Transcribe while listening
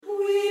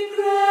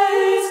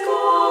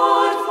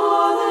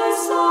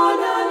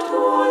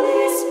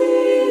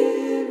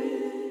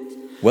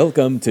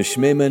Welcome to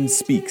Schmemann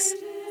Speaks,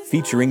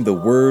 featuring the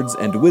words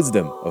and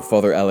wisdom of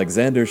Father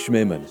Alexander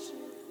Schmemann,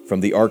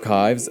 from the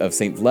archives of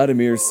St.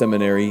 Vladimir's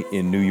Seminary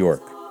in New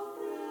York.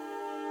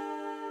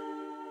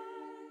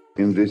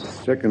 In this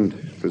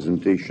second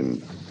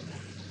presentation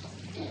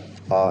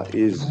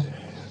is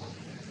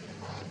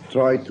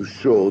try to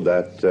show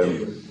that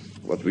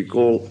what we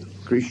call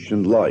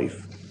Christian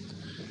life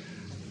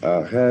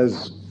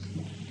has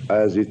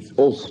as its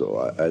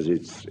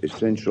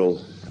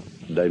essential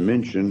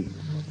dimension,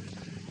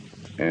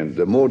 and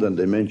more than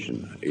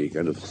dimension, a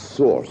kind of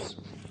source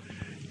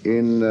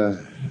in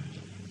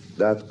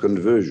that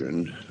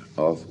conversion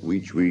of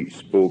which we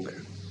spoke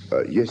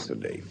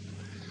yesterday.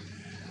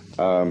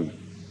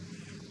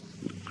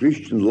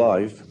 Christian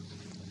life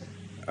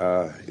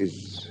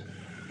is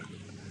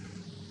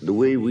the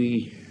way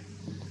we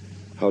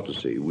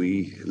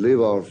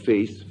live our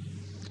faith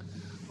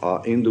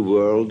in the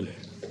world,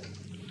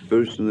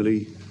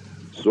 personally,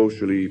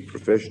 socially,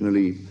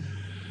 professionally,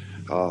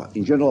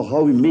 in general,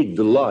 how we make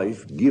the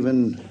life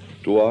given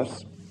to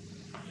us,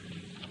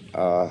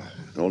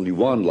 only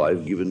one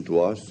life given to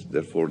us,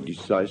 therefore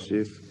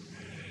decisive,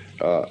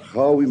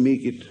 how we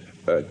make it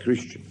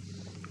Christian,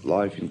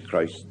 life in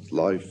Christ,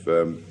 life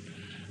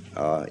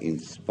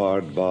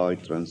inspired by,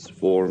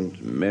 transformed,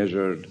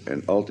 measured,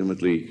 and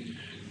ultimately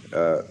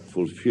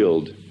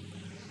fulfilled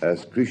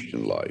as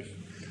Christian life.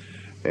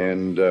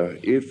 And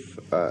if,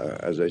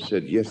 as I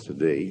said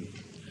yesterday,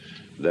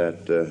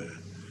 that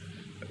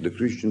the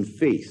Christian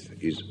faith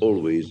is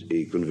always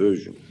a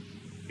conversion,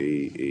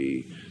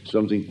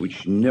 something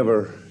which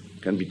never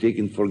can be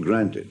taken for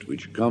granted,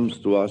 which comes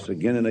to us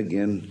again and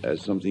again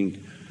as something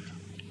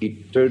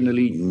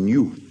eternally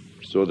new,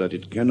 so that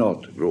it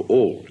cannot grow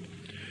old.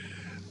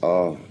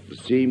 The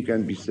same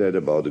can be said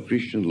about the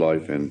Christian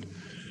life, and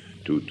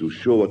to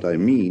show what I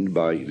mean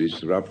by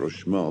this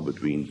rapprochement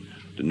between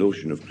the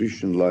notion of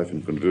Christian life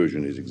and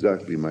conversion is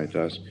exactly my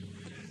task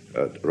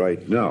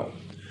right now.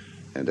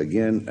 And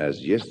again,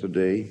 as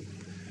yesterday,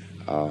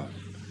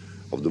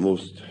 of the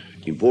most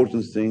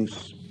important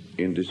things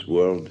in this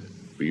world,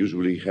 we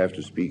usually have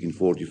to speak in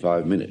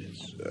 45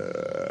 minutes.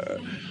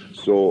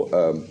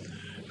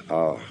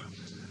 I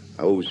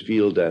always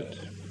feel that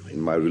in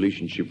my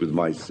relationship with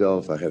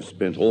myself, I have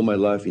spent all my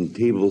life in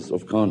tables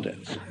of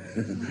contents,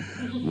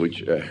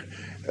 which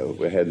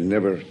I had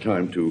never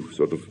time to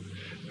sort of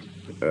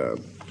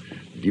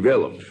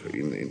develop.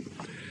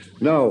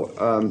 Now,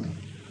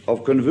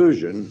 of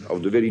conversion,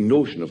 of the very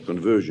notion of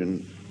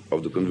conversion,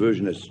 of the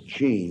conversion as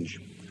change,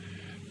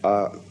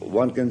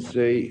 one can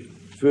say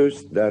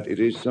first that it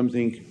is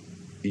something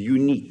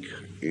unique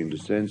in the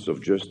sense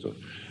of just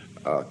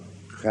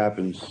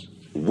happens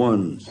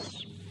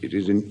once. It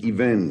is an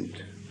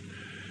event,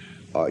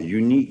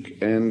 unique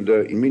and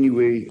in many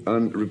ways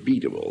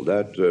unrepeatable.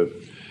 That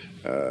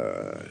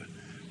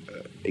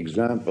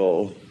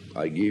example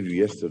I gave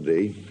you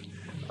yesterday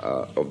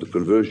of the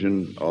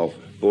conversion of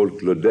Paul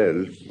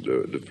Claudel,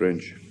 the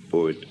French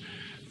poet,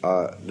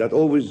 that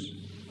always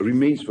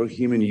remains for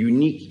him a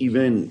unique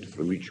event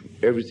from which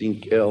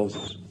everything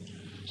else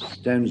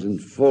stems and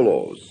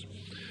follows.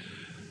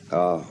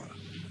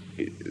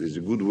 There's a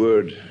good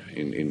word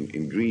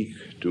in Greek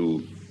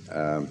to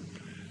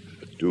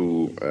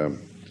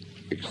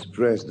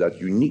express that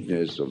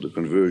uniqueness of the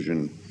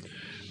conversion.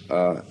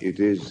 It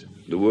is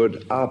the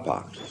word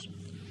apax,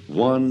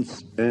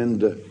 once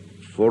and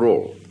for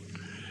all.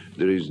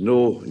 There is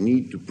no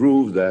need to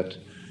prove that,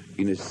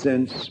 in a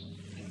sense,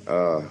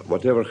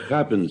 whatever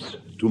happens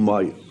to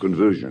my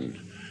conversion,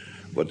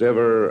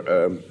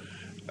 whatever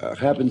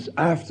happens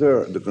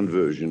after the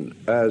conversion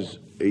as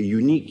a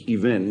unique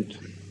event,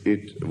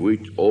 it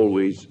would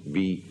always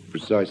be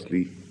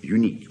precisely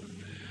unique.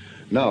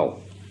 Now,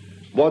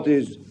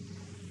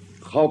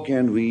 how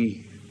can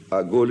we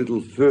go a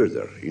little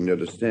further in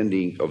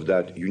understanding of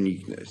that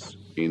uniqueness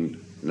in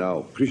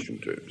now Christian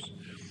terms?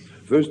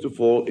 First of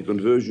all, a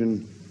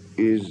conversion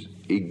is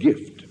a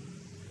gift,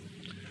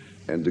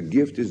 and the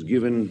gift is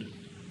given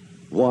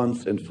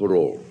once and for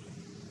all,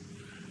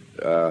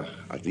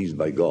 at least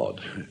by God.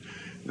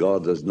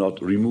 God does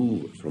not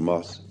remove from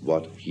us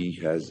what he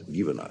has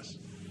given us.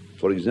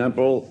 For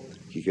example,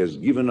 he has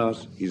given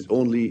us his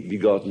only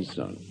begotten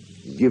Son,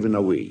 given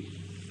away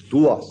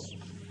to us,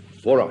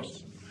 for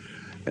us,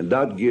 and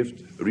that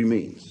gift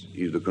remains.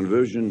 If the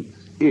conversion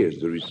is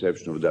the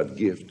reception of that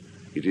gift,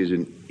 it is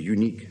a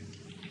unique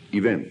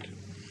event.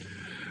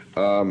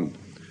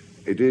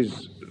 It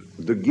is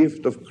the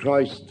gift of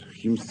Christ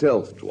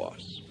himself to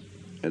us.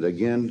 And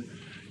again,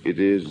 it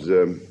is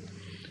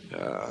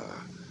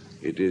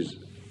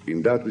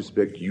in that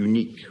respect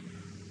unique.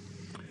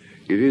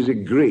 It is a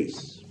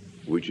grace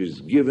which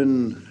is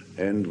given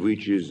and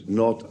which is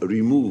not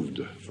removed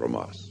from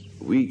us.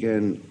 We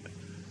can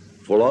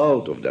fall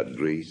out of that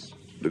grace.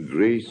 The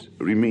grace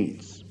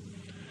remains.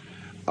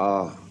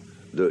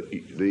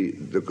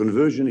 The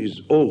conversion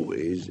is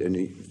always, and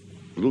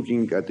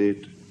looking at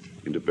it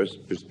in the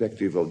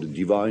perspective of the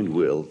divine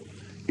will,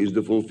 is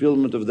the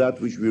fulfillment of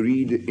that which we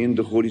read in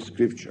the Holy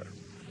Scripture.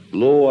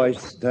 Lo, I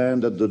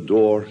stand at the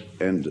door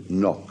and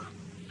knock.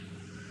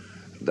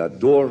 That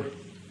door,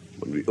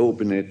 when we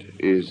open it,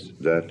 is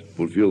that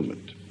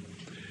fulfillment.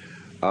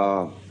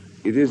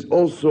 It is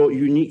also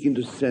unique in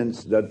the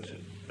sense that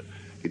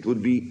it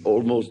would be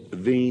almost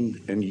vain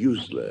and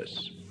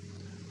useless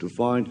to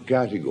find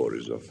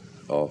categories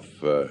of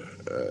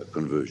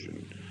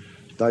conversion,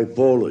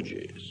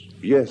 typologies,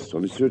 yes,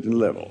 on a certain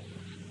level,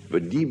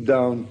 but deep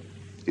down,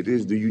 it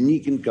is the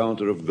unique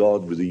encounter of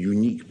God with a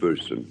unique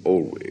person,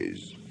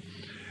 always.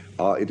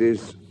 It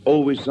is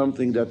always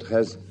something that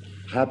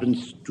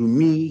happens to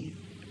me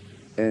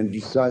and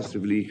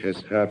decisively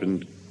has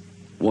happened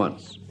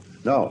once.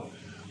 Now,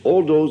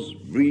 all those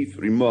brief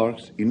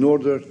remarks in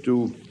order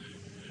to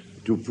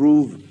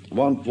prove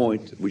one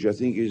point, which I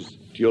think is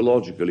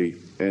theologically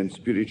and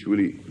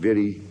spiritually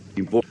very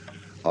important.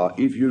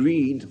 If you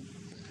read,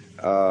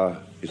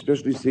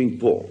 especially St.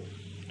 Paul,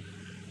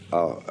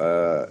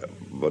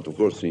 but of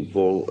course St.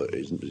 Paul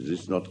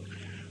is not,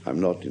 I'm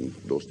not in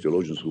those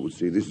theologians who would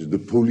say this is the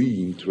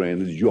Pauline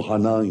trend, this is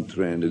Johannine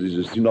trend, this is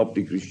a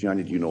synoptic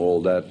Christianity,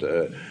 all that,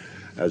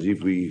 as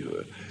if we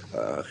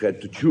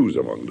had to choose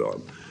among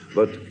them.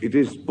 But it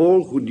is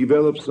Paul who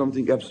develops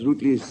something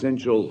absolutely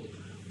essential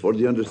for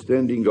the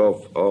understanding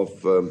of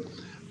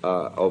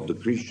the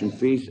Christian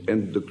faith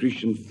and the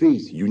Christian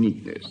faith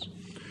uniqueness.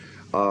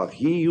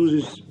 He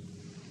uses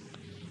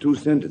two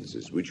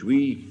sentences which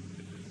we,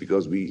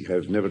 because we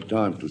have never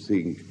time to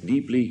think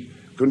deeply,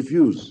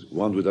 confuse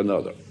one with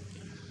another.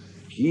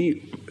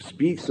 He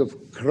speaks of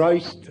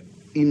Christ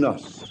in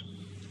us,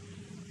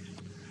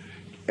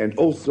 and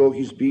also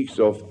he speaks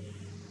of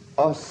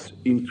us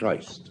in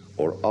Christ,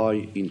 or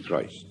I in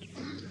Christ.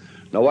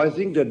 Now I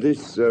think that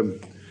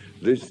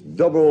this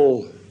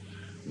double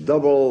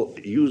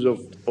use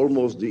of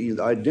almost the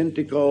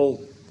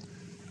identical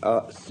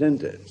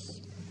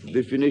sentence,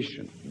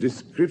 definition,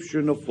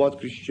 description of what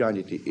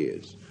Christianity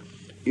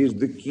is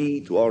the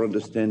key to our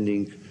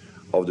understanding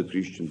of the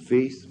Christian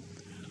faith,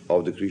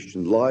 of the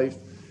Christian life,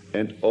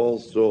 and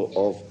also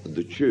of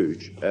the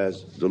church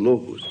as the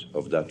locus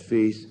of that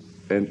faith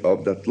and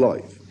of that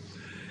life.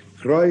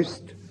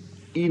 Christ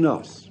in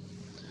us.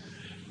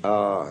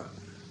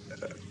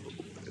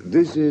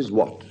 This is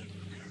what?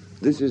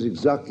 This is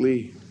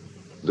exactly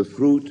the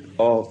fruit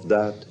of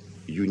that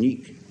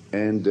unique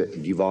and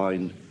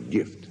divine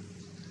gift.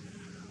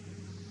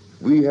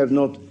 We have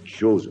not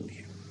chosen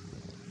him.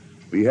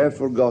 We have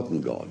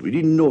forgotten God. We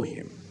didn't know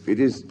him. It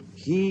is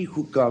he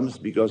who comes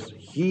because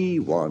he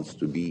wants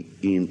to be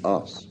in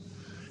us.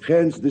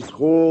 Hence this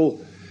whole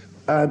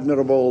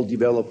admirable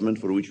development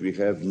for which we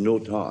have no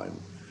time,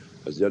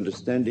 as the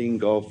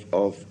understanding of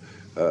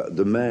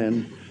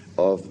the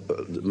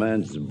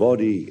man's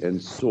body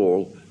and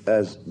soul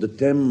as the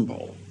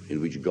temple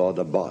in which God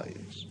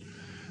abides.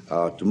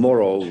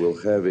 Tomorrow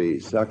we'll have a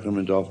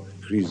sacrament of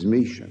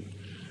chrismation.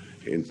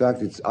 In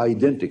fact, it's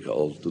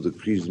identical to the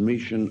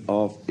chrismation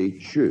of a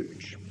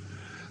church,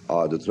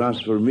 the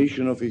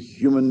transformation of a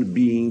human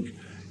being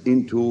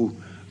into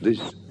this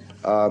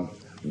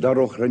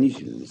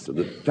darochranisins,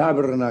 the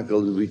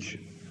tabernacle in which,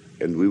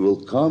 and we will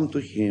come to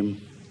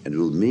him and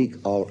will make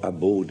our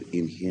abode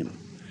in him.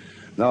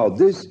 Now,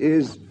 this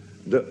is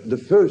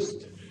the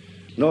first,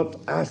 not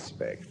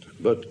aspect,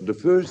 but the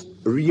first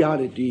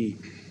reality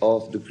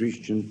of the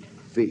Christian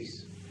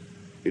faith.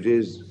 It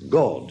is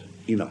God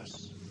in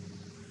us.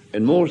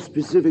 And more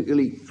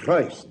specifically,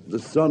 Christ, the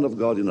Son of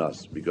God in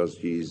us, because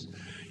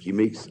he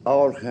makes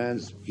our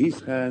hands,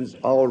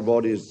 our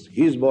bodies,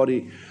 his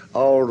body,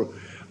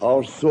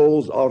 our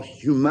souls, our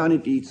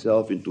humanity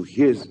itself into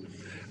his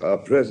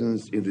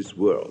presence in this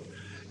world.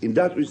 In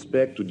that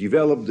respect, to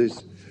develop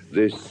this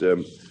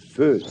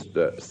first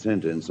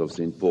sentence of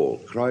St. Paul,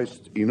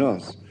 Christ in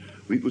us,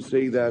 we could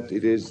say that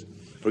it is,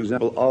 for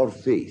example, our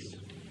faith.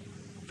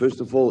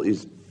 First of all,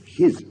 is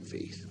his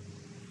faith.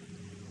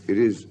 It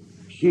is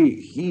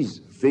his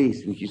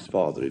faith in his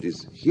Father. It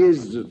is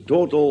his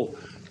total.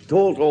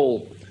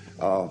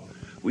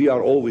 We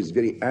are always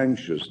very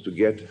anxious to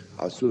get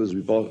as soon as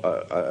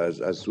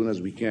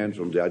we can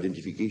from the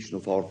identification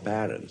of our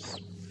parents.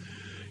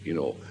 We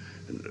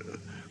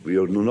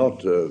do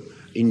not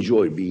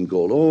enjoy being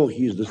called, oh,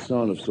 he's the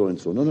son of so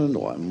and so.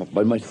 No, I'm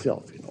by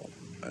myself,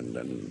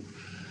 and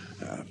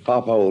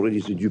Papa already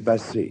said du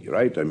passé,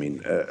 right? I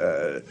mean,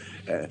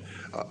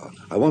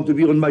 I want to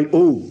be on my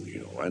own,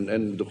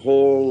 and the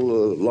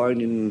whole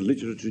line in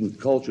literature and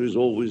culture is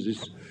always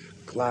this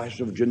clash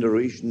of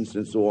generations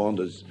and so on.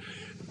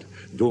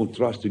 Don't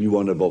trust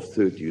anyone above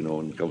 30,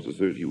 and comes to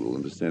 30, you will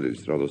understand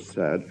it's rather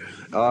sad.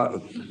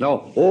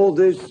 Now, all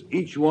this,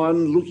 each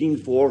one looking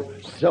for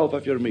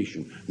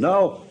self-affirmation.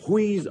 Now, who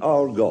is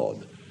our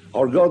God?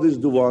 Our God is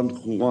the one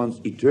who wants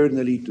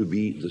eternally to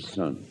be the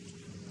Son,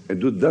 and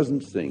who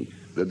doesn't think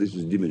that this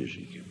is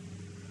diminishing him.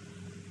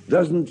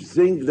 Doesn't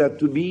think that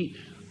to be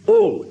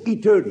all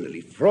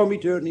eternally, from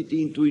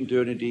eternity into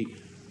eternity,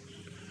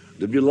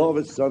 the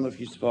beloved Son of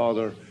his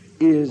Father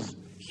is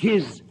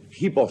his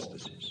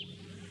hypostasis,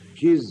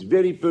 his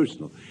very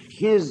personal,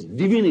 his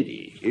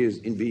divinity is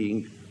in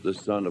being the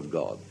Son of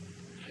God.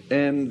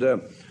 And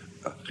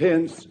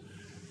hence,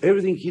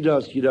 Everything he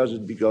does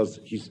it because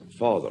his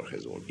Father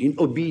has ordered. In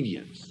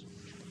obedience.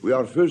 We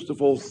are first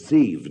of all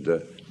saved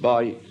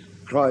by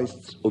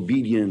Christ's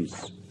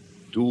obedience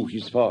to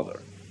his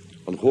Father.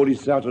 On Holy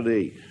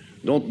Saturday,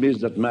 don't miss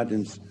that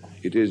Matins.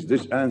 It is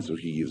this answer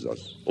he gives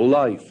us. O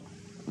life,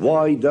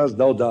 why dost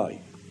thou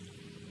die?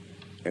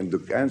 And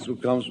the answer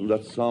comes from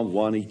that Psalm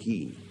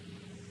 118.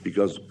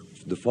 Because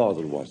the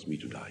Father wants me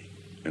to die,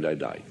 and I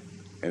died.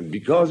 And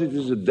because it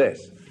is a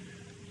death,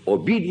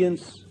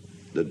 obedience,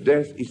 the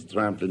death is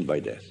trampled by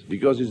death.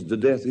 Because the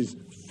death is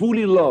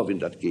fully love in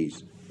that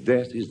case.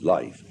 Death is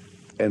life,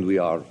 and we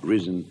are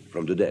risen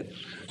from the dead.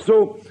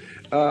 So,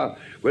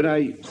 when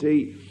I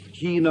say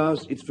he in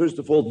us, it's first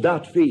of all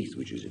that faith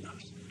which is in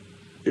us.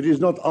 It is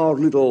not our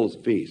little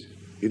faith.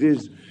 It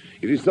is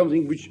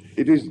something which,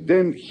 it is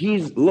then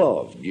his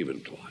love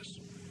given to us.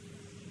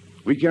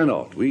 We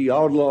cannot.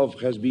 Our love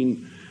has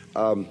been,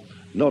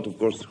 not of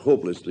course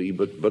hopelessly,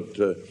 but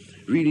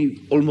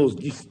really almost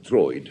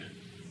destroyed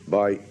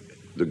by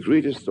the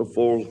greatest of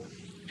all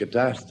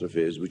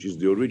catastrophes, which is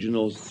the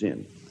original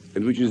sin,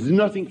 and which is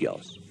nothing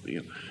else.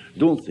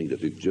 Don't think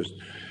that it's just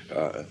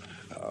a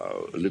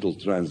little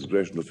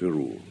transgression of a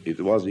rule.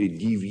 It was a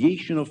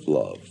deviation of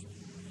love.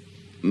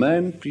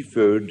 Man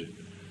preferred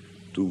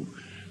to,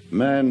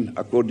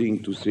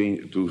 according to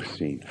Saint,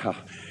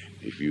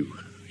 if you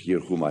hear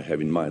whom I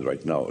have in mind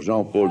right now,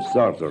 Jean-Paul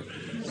Sartre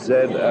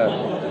said,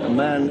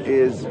 man,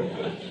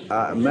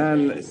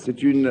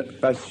 c'est une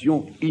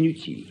passion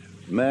inutile.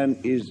 Man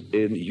is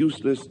a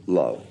useless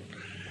love.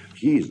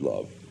 He is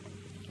love.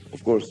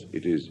 Of course,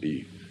 it is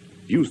a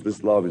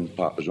useless love in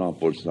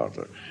Jean-Paul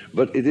Sartre,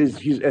 but it is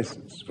his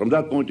essence. From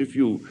that point of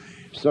view,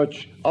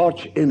 such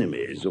arch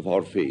enemies of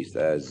our faith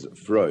as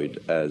Freud,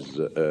 as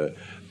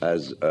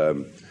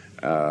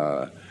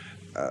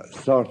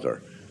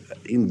Sartre,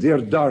 in their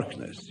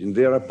darkness, in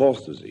their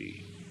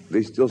apostasy,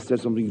 they still said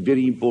something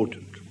very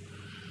important.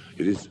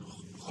 It is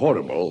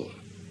horrible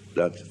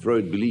that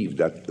Freud believed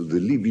that the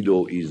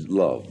libido is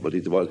love, but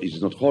it's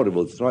not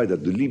horrible. It's right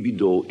that the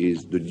libido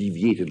is the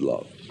deviated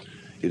love.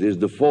 It is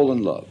the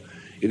fallen love.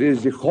 It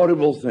is a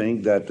horrible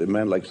thing that a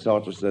man like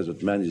Sartre says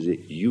that man is a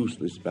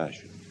useless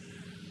passion.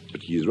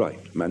 But he is right.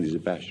 Man is a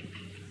passion.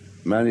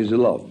 Man is a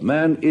love.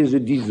 Man is a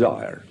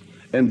desire.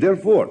 And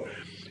therefore,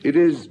 it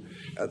is,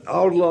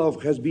 our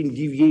love has been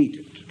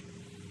deviated.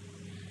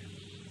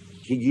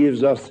 He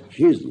gives us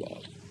his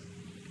love.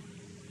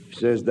 He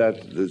says that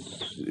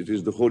it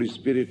is the Holy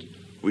Spirit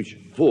which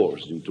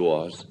pours into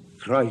us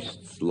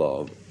Christ's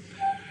love.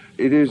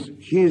 It is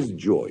his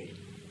joy.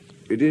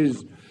 It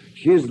is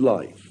his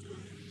life.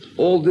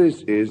 All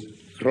this is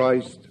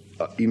Christ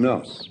in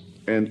us.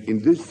 And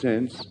in this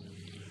sense,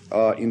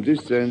 the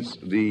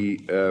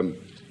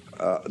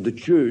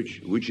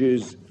church, which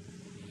is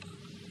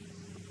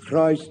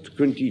Christ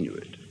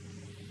continued,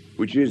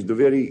 which is the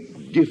very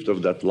gift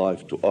of that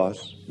life to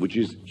us, which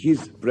is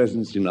his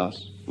presence in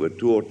us, where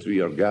two or three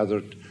are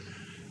gathered,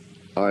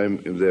 I am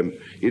in them.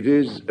 It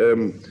is,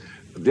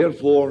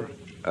 therefore,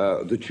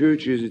 the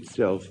church is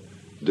itself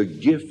the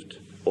gift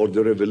or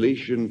the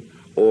revelation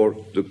or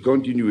the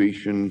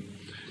continuation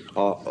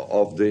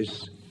of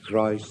this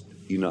Christ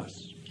in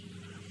us.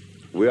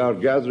 We are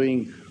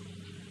gathering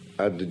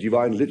at the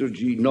Divine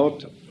Liturgy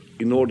not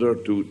in order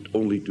to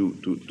only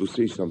to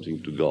say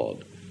something to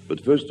God,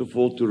 but first of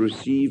all to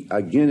receive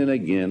again and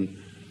again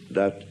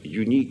that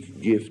unique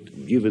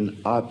gift given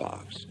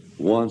apax,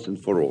 once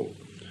and for all.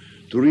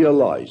 To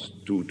realize,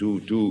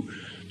 to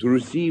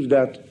receive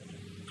that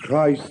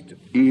Christ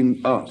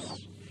in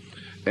us.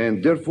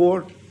 And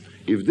therefore,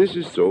 if this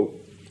is so,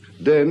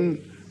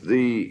 then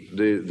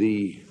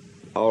the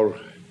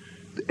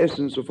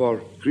essence of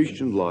our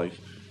Christian life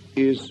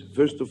is,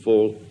 first of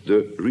all,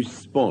 the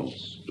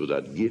response to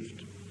that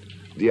gift,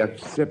 the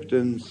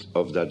acceptance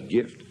of that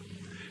gift,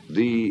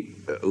 the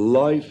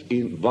life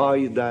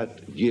by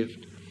that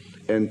gift,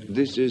 and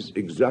this is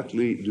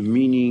exactly the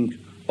meaning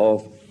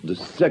of the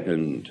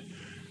second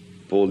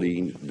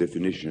Pauline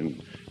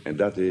definition, and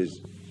that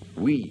is,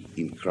 we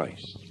in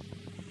Christ.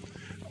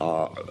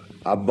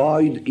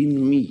 Abide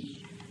in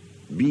me,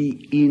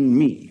 be in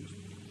me.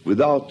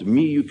 Without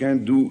me you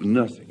can do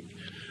nothing.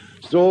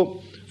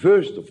 So,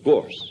 first, of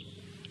course,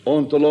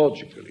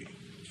 ontologically,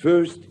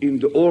 first in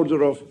the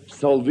order of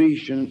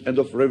salvation and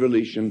of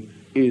revelation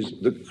is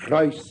the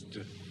Christ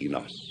in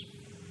us.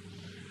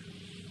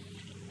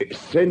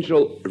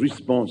 Essential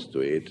response to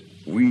it,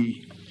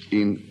 we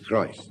in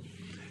Christ.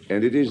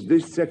 And it is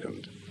this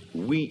second,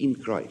 we in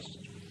Christ,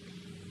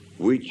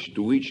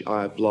 to which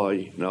I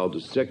apply now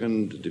the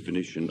second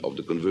definition of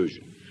the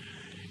conversion.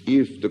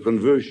 If the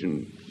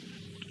conversion,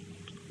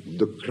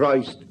 the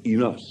Christ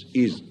in us,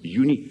 is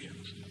unique,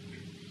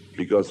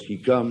 because he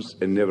comes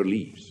and never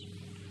leaves,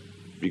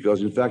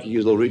 because in fact he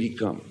has already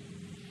come.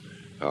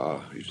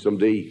 If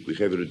someday we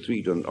have a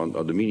retreat on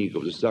the meaning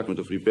of the sacrament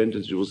of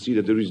repentance, you will see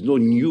that there is no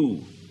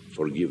new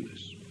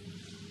forgiveness.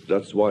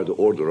 That's why the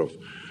order of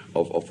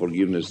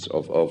forgiveness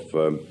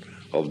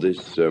of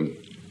this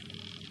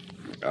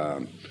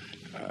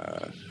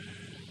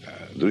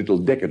the little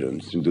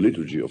decadence in the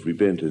liturgy of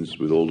repentance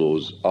with all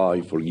those,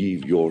 I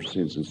forgive your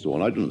sins and so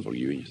on. I do not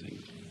forgive anything.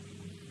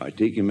 I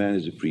take a man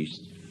as a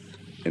priest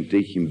and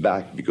take him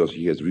back because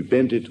he has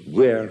repented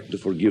where the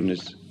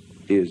forgiveness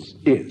is.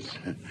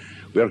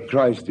 Where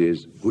Christ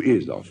is, who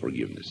is our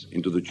forgiveness,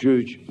 into the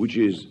church, which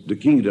is the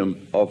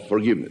kingdom of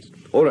forgiveness.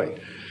 All right.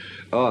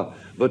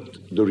 But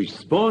the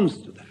response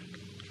to that,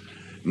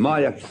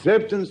 my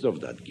acceptance of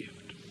that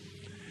gift,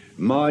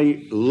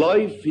 my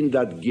life in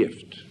that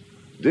gift,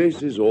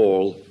 this is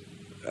all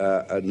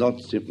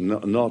not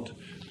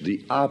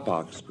the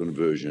apex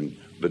conversion,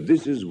 but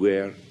this is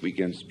where we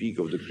can speak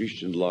of the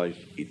Christian life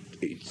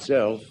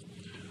itself,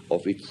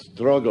 of its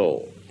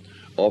struggle,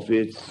 of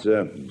its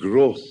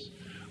growth,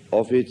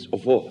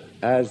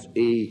 as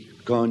a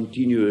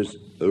continuous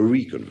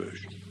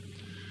reconversion.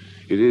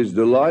 It is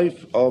the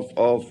life of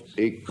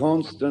a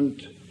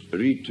constant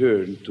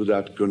return to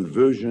that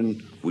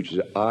conversion which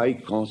I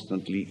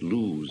constantly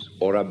lose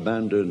or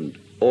abandon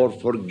or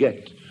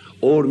forget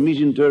or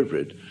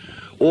misinterpret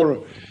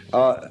or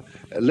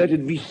let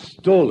it be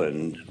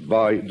stolen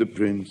by the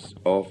prince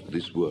of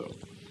this world.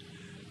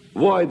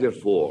 Why,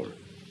 therefore,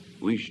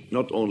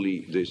 not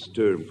only this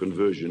term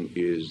conversion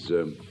is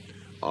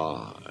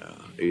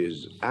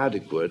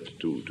adequate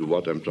to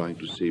what I'm trying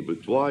to say,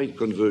 but why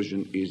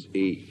conversion is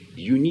a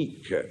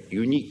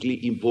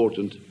uniquely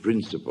important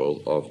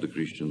principle of the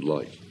Christian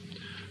life.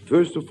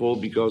 First of all,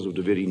 because of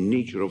the very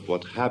nature of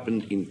what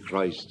happened in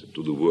Christ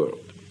to the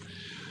world.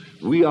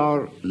 We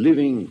are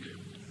living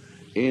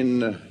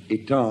in a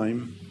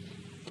time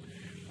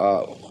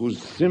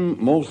whose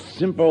most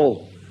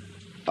simple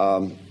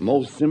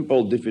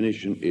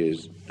definition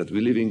is that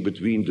we're living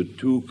between the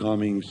two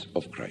comings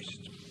of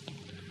Christ.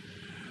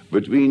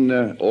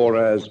 Or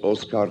as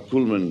Oscar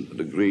Kuhlmann,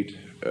 the great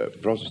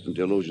Protestant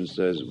theologian,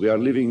 says, we are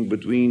living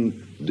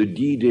between the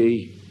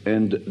D-Day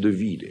and the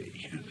V-Day.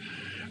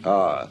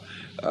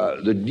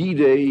 The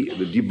D-Day,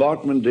 the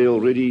debarkment day,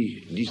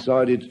 already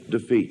decided the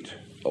fate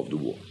of the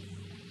war.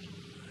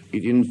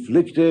 It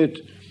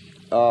inflicted,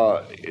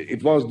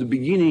 it was the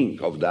beginning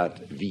of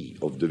that V,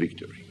 of the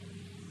victory.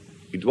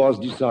 It was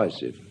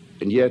decisive,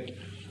 and yet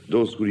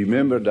those who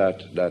remember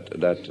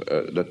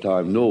that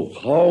time know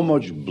how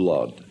much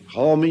blood,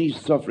 how many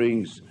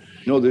sufferings.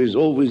 You know, there is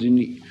always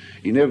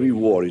in every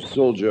war a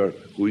soldier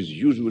who is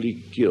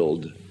usually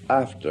killed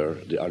after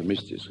the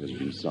armistice has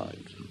been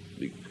signed,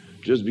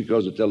 just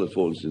because the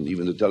telephones and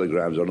even the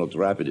telegrams are not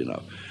rapid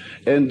enough.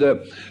 And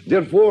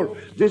therefore,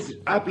 this is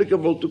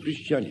applicable to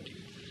Christianity.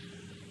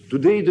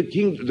 Today,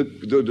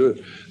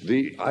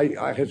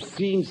 I have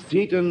seen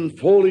Satan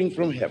falling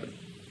from heaven,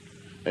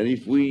 and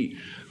if we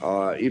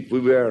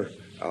were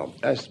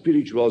as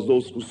spiritual as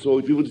those who saw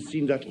it, we would have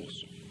seen that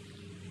also.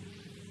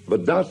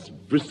 But that's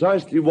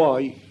precisely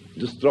why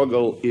the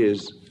struggle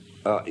is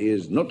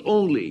not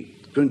only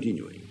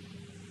continuing,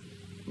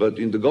 but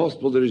in the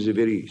gospel there is a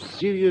very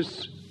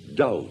serious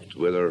doubt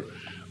whether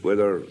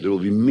there will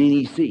be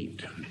many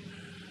saved.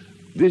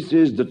 This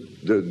is to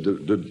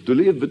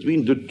live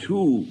between the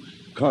two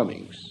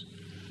comings,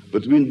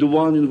 between the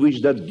one in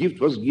which that gift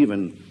was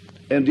given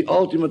and the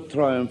ultimate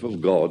triumph of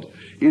God,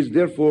 is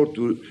therefore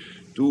to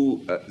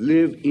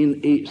live in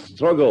a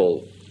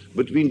struggle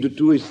between the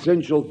two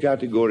essential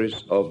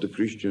categories of the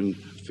Christian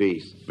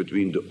faith,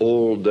 between the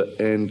old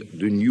and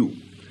the new.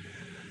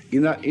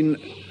 In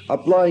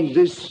applying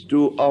this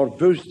to our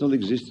personal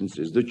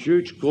existences, the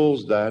Church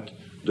calls that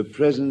the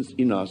presence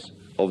in us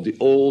of the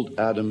old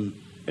Adam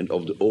and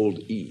of the old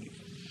Eve.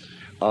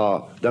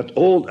 That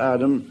old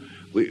Adam,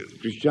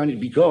 Christianity,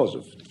 because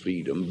of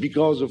freedom,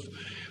 because of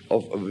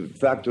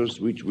factors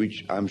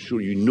which I'm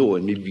sure you know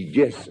and maybe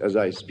guess as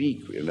I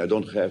speak, and I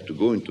don't have to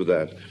go into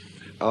that.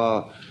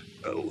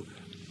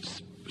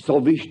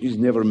 Salvation is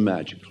never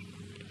magical.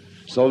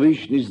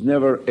 Salvation is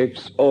never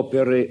ex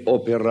opere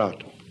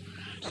operato.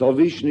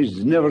 Salvation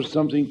is never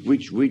something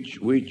which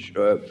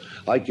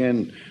I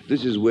can.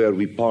 This is where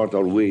we part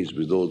our ways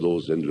with all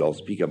those, and I'll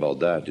speak about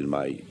that in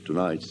my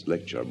tonight's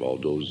lecture,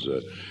 about those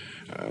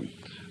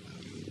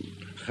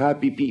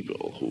happy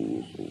people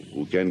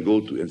who can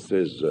go to and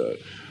says,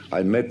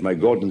 I met my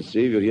God and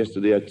Savior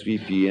yesterday at 3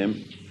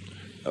 p.m.,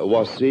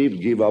 was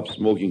saved, gave up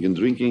smoking and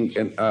drinking,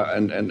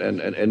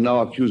 and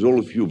now accuse all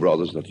of you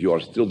brothers that you are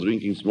still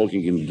drinking,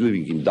 smoking, and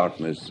living in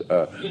darkness,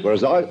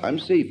 whereas I'm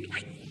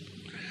saved.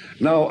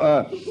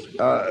 Now,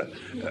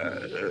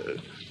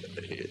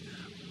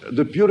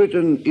 the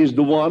Puritan is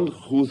the one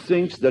who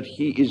thinks that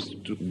he is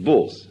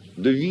both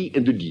the V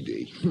and the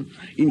D-Day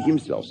in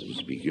himself, so to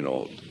speak. You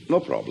know, no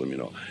problem. You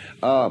know,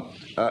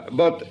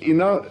 but in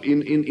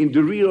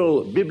the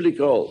real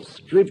biblical,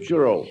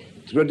 scriptural,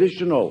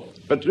 traditional,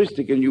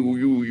 patristic, and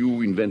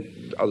you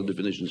invent other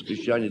definitions,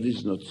 Christianity, this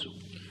is not so.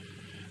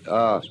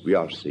 We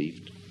are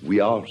saved,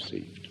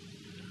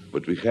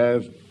 but we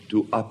have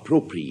to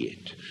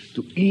appropriate,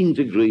 to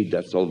integrate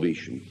that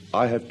salvation.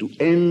 I have to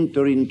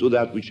enter into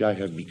that which I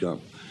have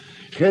become.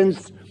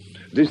 Hence,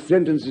 this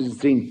sentence in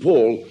St.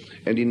 Paul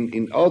and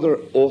in other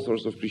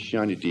authors of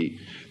Christianity,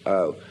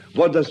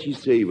 What does he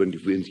say when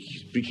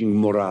he's preaching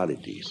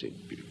morality, St.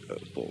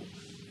 Paul?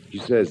 He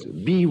says,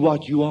 be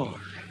what you are.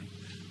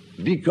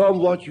 Become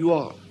what you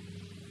are.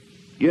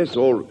 Yes,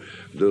 or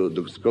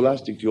the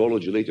scholastic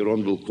theology later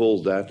on will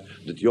call that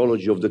the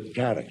theology of the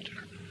character.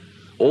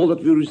 All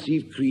that we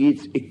receive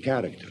creates a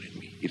character in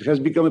me. It has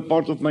become a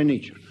part of my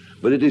nature.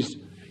 But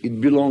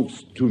it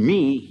belongs to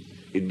me.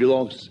 It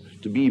belongs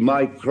to be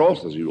my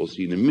cross, as you will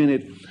see in a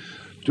minute,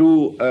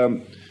 to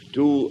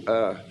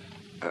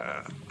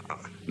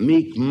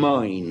make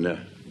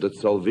mine that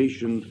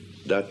salvation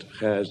that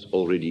has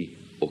already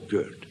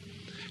occurred.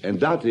 And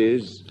that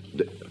is,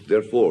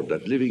 therefore,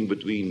 that living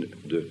between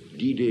the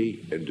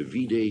D-Day and the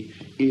V-Day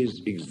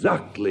is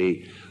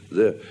exactly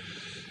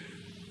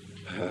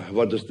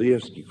what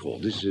Dostoevsky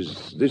called. This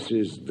is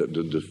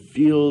the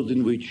field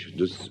in which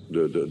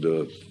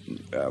the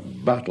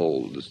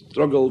battle, the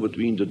struggle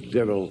between the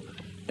devil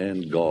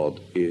and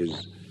God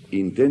is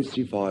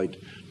intensified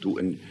to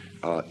an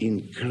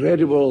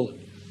incredible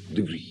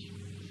degree.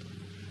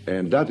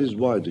 And that is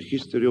why the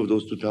history of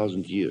those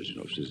 2,000 years,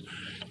 says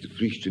the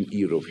Christian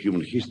era of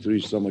human history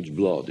is so much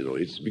blood,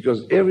 it's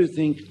because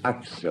everything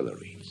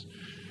accelerates.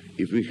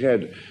 If we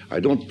had, I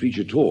don't preach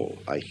at all,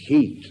 I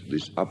hate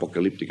this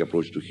apocalyptic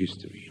approach to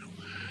history,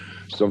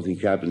 Something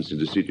happens in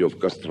the city of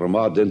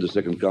Kostroma, then the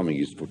second coming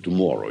is for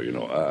tomorrow,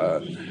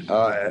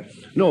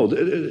 No,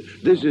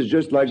 this is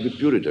just like the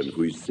Puritan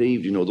who is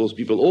saved, those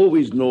people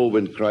always know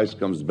when Christ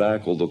comes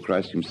back, although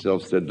Christ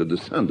himself said that the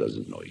Son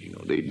doesn't know,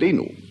 they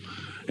know.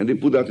 And they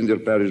put that in their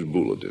parish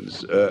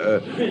bulletins,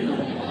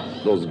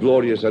 those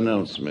glorious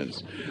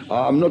announcements.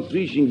 I'm not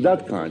preaching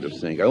that kind of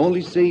thing. I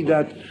only say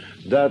that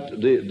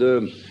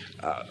the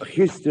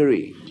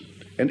history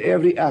and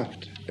every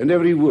act and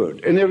every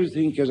word and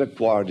everything has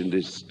acquired in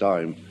this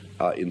time,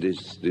 in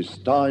this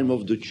time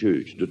of the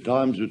church, the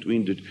times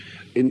between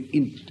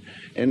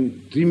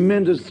and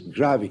tremendous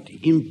gravity,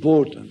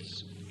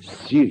 importance,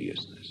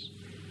 seriousness,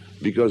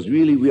 because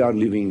really we are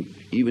living.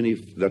 Even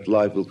if that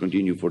life will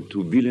continue for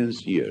 2 billion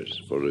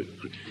years,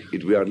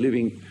 we are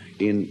living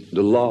in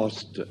the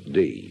last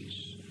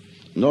days,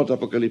 not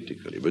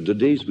apocalyptically, but the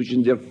days which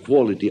in their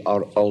quality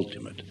are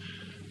ultimate,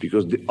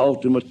 because the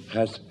ultimate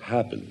has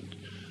happened.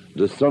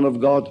 The Son of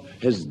God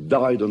has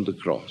died on the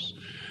cross,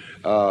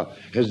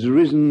 has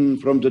risen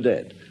from the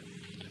dead.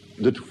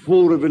 That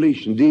full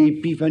revelation, the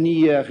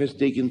epiphania, has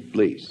taken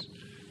place.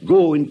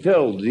 Go and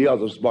tell the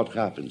others what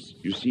happens.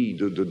 You see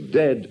the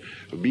dead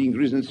being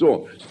risen and so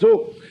on.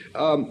 So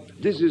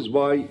this is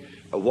why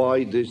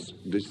this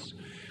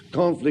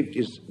conflict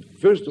is,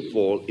 first of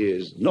all,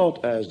 is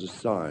not as the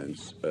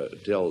science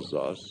tells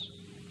us,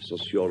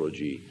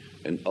 sociology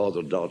and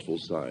other doubtful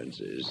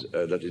sciences,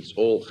 that it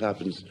all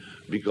happens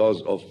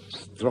because of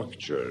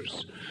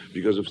structures,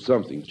 because of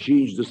something.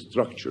 Change the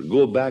structure.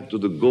 Go back to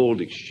the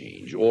gold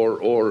exchange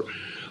or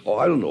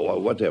I don't know,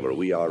 whatever.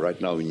 We are right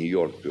now in New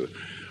York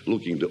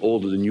looking the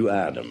new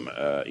Adam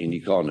in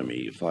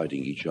economy,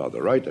 fighting each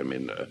other, right? I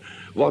mean,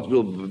 what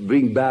will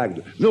bring back?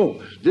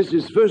 No, this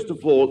is first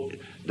of all,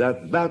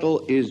 that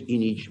battle is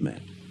in each man.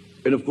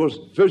 And of course,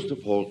 first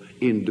of all,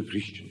 in the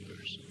Christian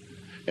person.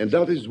 And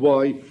that is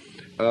why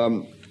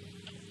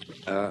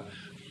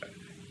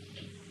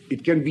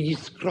it can be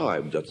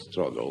described, that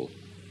struggle,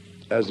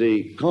 as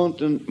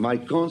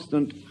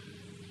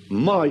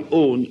my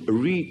own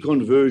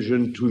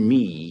reconversion to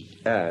me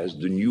as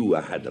the new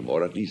Adam,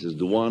 or at least as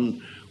the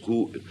one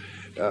who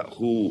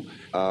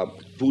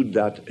put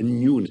that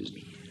newness in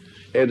me.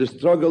 And the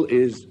struggle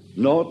is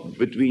not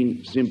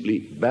between simply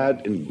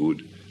bad and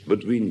good, but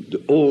between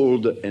the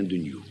old and the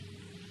new.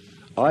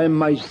 I am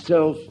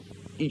myself,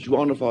 each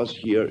one of us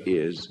here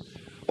is,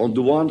 on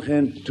the one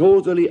hand,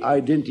 totally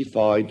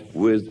identified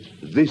with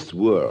this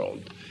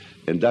world,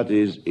 and that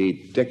is a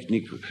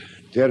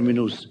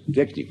terminus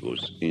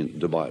technicus in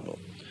the Bible.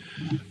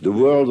 The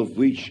world of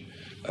which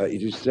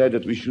it is said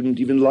that we shouldn't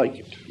even like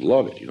it,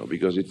 love it,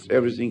 because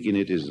everything in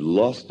it is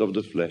lust of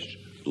the flesh,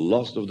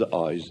 lust of the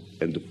eyes,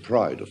 and the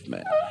pride of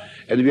man.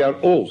 And we are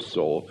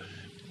also,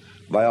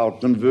 by our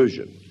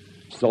conversion,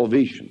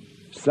 salvation,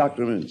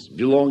 sacraments,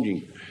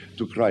 belonging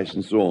to Christ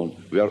and so on,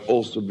 we are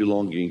also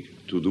belonging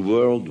to the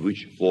world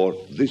which for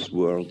this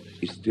world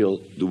is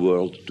still the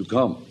world to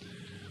come,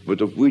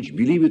 but of which,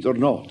 believe it or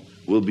not,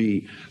 will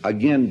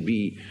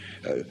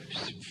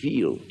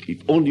feel,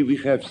 if only we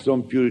have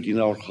some purity in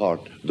our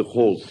heart, the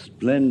whole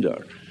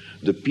splendor,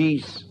 the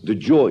peace, the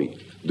joy,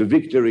 the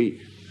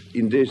victory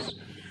in this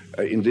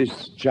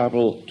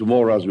chapel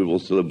tomorrow, as we will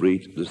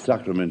celebrate the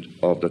sacrament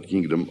of the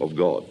kingdom of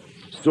God.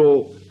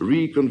 So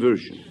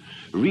reconversion,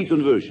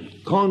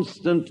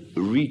 constant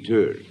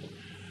return,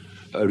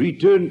 a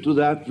return to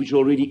that which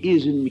already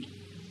is in me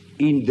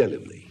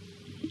indelibly,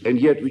 and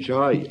yet which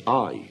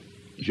I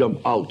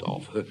jump out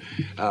of.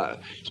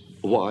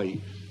 Why?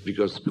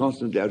 Because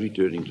constantly I'm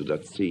returning to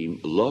that same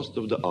lust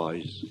of the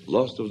eyes,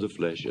 lust of the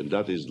flesh, and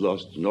that is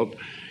lust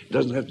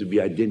doesn't have to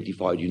be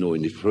identified,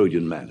 in a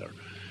Freudian manner.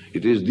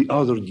 It is the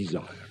other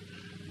desire.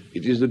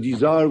 It is the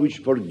desire which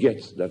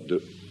forgets that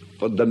the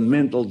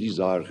fundamental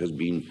desire has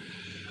been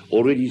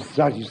already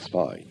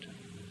satisfied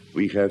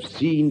We have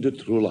seen the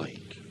true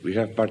light. We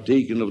have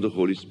partaken of the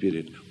Holy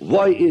Spirit.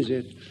 Why is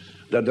it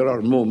that there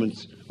are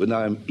moments when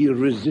I am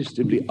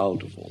irresistibly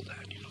out of all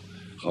that?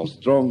 How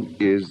strong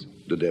is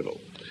the devil?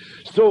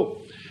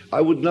 So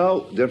I would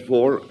now,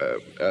 therefore,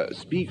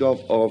 speak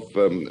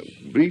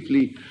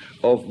briefly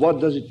of what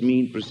does it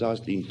mean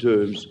precisely in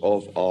terms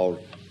of our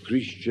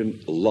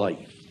Christian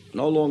life.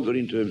 No longer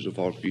in terms of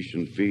our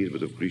Christian faith,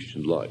 but of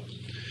Christian life.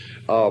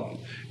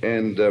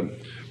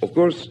 Of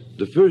course,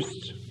 the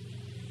first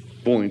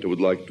point I would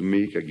like to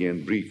make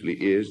again briefly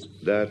is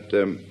that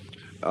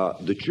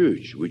the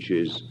church, which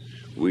is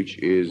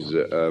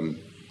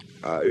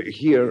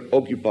here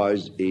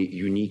occupies a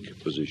unique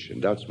position.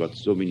 That's what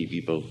so many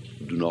people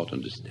do not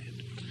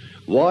understand.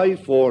 Why?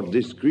 For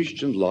this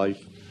Christian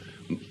life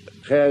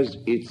has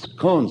its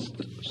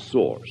constant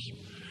source,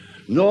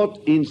 not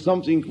in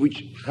something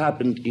which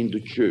happened in the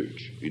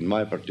church. In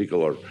my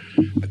particular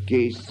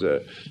case,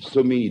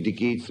 so many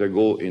decades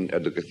ago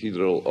at the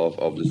cathedral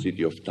of the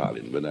city of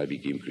Tallinn when I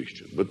became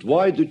Christian. But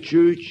why the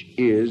church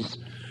is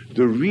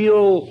the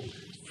real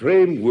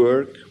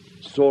framework,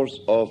 source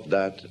of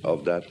that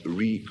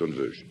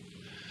reconversion.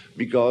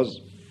 Because,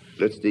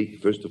 let's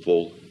take first of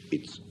all,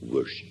 it's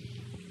worship.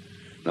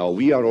 Now,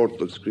 we are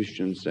Orthodox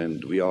Christians,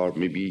 and we are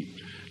maybe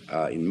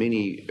in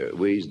many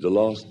ways the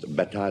last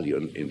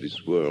battalion in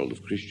this world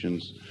of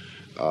Christians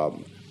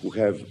who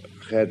have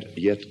had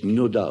yet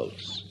no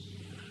doubts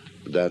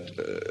that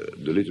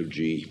the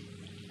liturgy,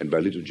 and by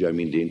liturgy I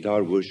mean the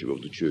entire worship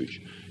of the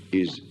church,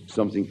 is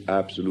something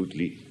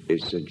absolutely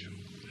essential.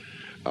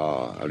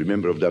 I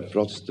remember of that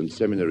Protestant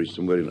seminary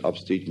somewhere in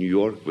upstate New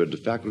York where the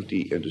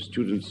faculty and the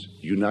students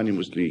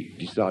unanimously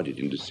decided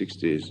in the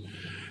 60s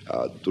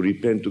to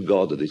repent to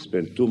God that they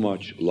spent too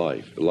much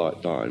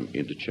time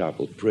in the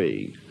chapel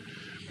praying,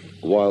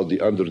 while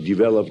the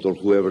underdeveloped or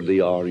whoever they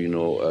are,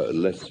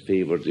 less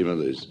favored,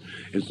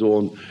 and so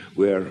on,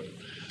 were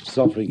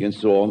suffering and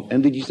so on,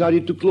 and they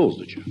decided to close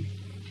the chapel.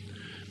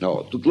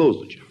 Now, to close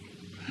the chapel.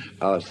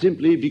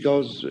 Simply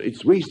because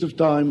it's waste of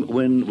time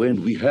when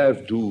we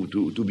have to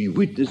be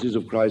witnesses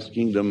of Christ's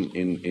kingdom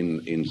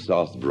in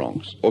South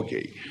Bronx.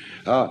 Okay.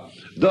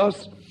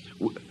 Thus,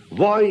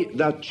 why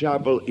that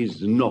chapel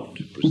is not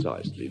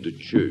precisely the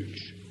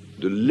church,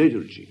 the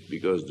liturgy,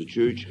 because the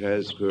church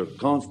has her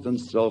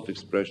constant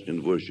self-expression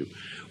in worship.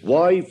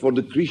 Why for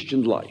the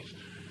Christian life?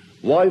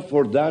 Why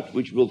for that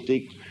which will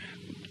take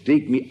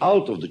me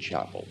out of the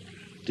chapel?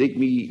 Take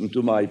me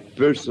into my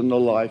personal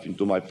life,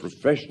 into my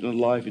professional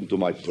life, into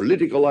my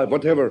political life,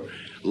 whatever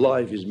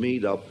life is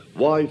made up,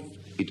 why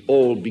it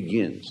all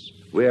begins,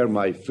 where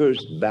my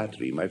first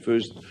battery, my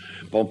first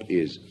pump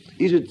is.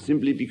 Is it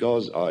simply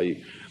because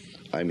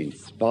I'm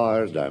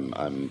inspired,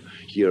 I'm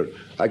here,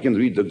 I can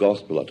read the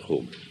gospel at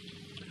home.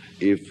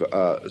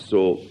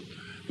 So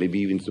maybe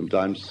even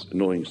sometimes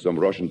knowing some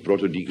Russian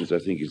proto-deacons, I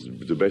think is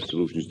the best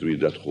solution is to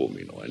read it at home,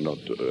 and not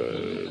to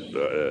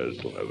have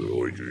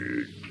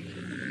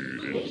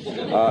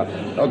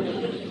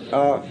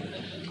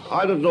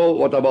I don't know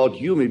what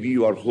about you, maybe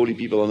you are holy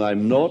people and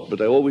I'm not,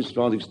 but I always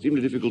found it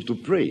extremely difficult to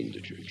pray in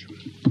the church.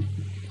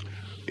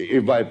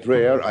 If by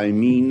prayer I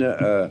mean,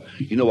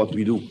 what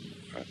we do.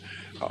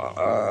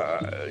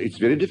 It's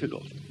very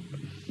difficult.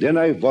 Then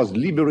I was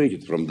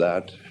liberated from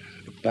that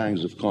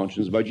pangs of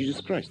conscience by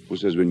Jesus Christ, who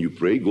says when you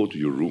pray, go to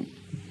your room,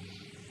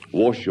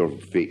 wash your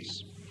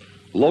face,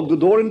 lock the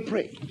door and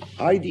pray.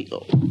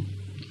 Ideal.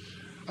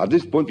 At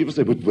this point people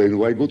say, but when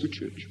do I go to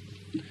church?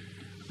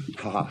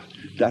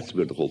 That's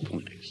where the whole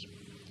point is.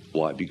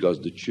 Why? Because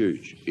the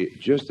church,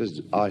 just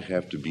as I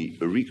have to be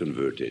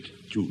reconverted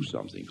to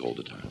something all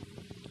the time,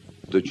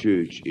 the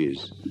church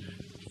is,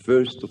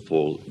 first of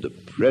all, the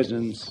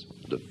presence,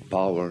 the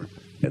power,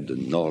 and the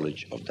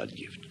knowledge of that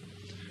gift.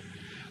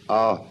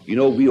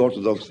 We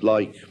Orthodox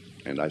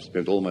and I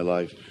spent all my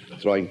life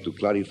trying to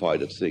clarify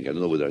that thing. I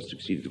don't know whether I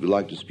succeeded. We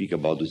like to speak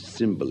about the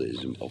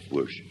symbolism of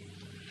worship.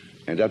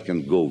 And that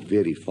can go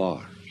very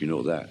far, you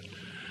know that.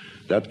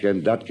 That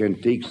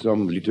can take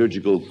some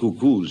liturgical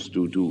cuckoos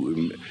to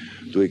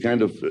a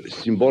kind of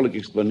symbolic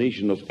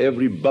explanation of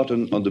every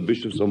button on the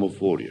bishop's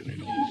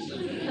homophorion.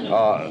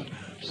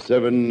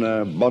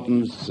 7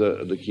 buttons,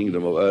 the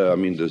kingdom of,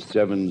 the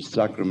 7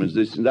 sacraments,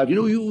 this and that.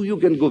 You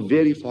can go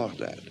very far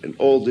that, and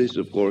all this,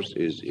 of course,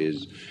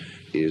 is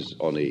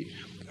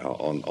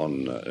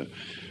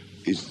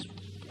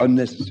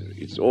unnecessary.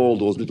 It's all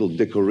those little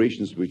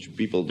decorations which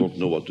people don't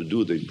know what to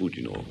do. They put,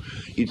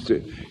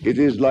 it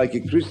is like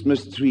a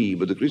Christmas tree,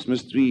 but the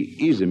Christmas tree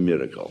is a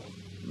miracle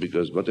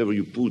because whatever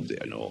you put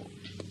there,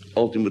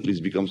 ultimately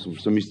it becomes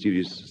some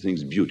mysterious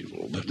things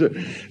beautiful. But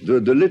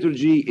the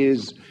liturgy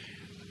is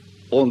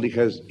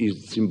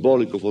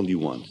symbolic of only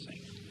one thing,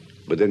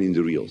 but then in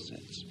the real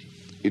sense,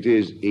 it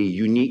is a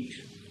unique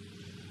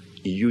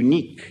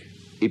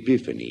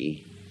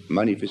epiphany,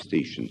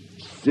 manifestation,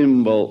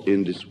 symbol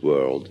in this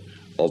world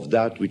of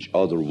that which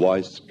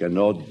otherwise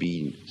cannot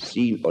be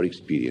seen or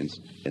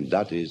experienced, and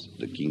that is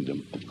the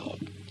kingdom of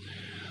God.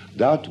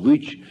 That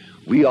which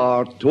we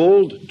are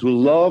told to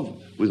love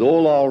with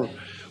all our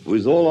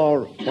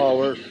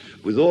power,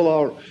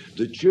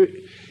 the church.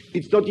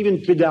 It's not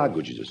even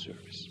pedagogy, the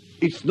service.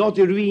 It's not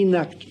a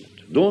reenactment.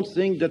 Don't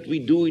think that we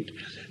do it.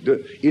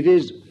 It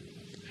is,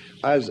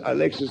 as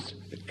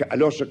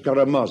Alyosha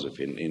Karamazov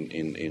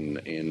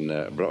in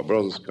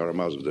Brothers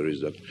Karamazov, there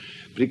is that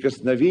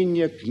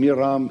прикосновение к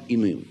мирам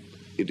иным.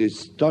 It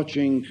is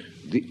touching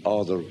the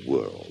other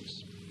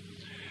worlds.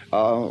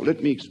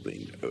 Let me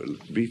explain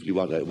briefly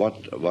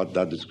what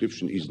that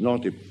description is.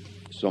 Not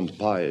some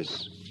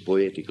pious,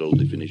 poetical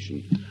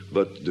definition,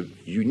 but the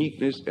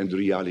uniqueness and the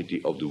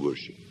reality of the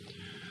worship.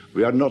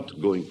 We are not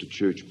going to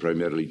church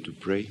primarily to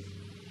pray.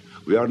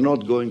 We are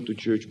not going to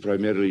church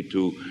primarily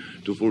to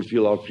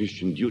fulfill our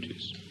Christian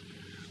duties.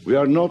 We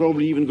are not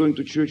only even going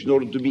to church in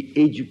order to be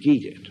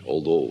educated,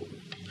 although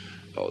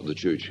the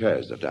church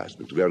has that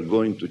aspect. We are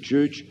going to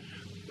church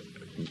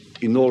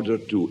in order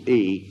to,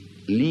 A,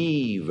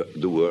 leave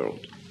the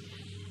world,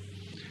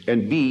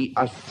 and B,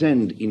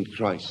 ascend in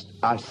Christ.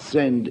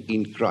 Ascend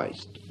in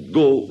Christ.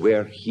 Go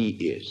where he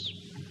is.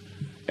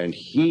 And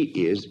he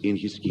is in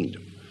his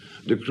kingdom.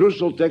 The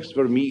crucial text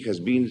for me has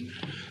been,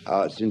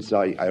 since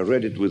I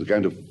read it with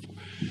kind of,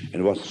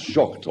 and was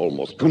shocked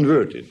almost,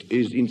 converted,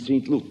 is in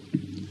St. Luke,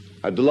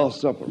 at the Last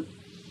Supper,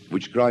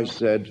 which Christ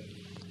said,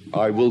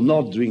 I will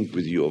not drink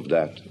with you of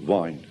that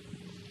wine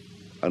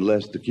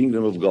unless the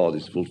kingdom of God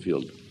is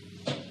fulfilled.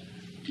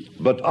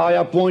 But I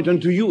appoint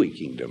unto you a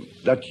kingdom,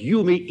 that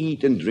you may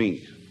eat and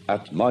drink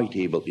at my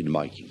table in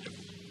my kingdom.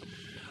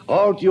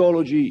 Our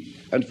theology,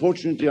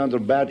 unfortunately under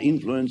bad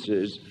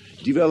influences,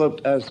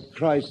 developed as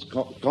Christ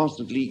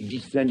constantly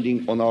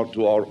descending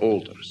to our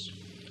altars.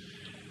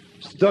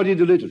 Study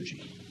the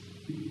liturgy.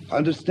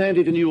 Understand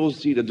it, and you will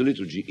see that the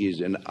liturgy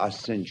is an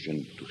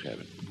ascension to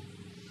heaven.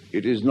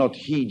 It is not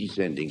he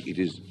descending, it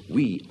is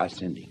we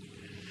ascending.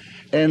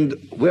 And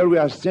where we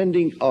are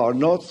ascending are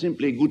not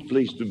simply a good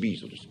place to be,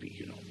 so to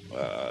speak,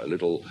 a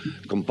little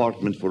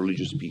compartment for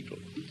religious people.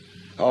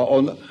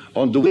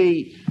 On the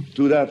way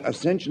to that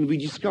ascension, we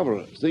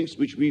discover things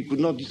which we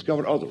could not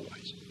discover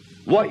otherwise.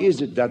 Why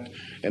is it that,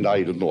 and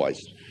I don't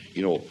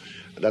know,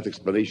 that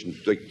explanation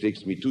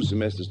takes me 2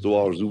 semesters, 2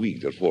 hours a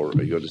week, therefore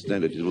you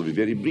understand that it will be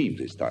very brief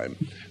this time.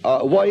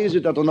 Why is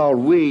it that on our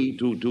way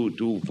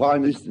to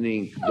find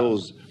listening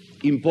those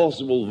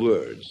impossible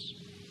words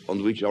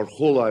on which our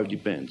whole life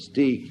depends,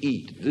 take,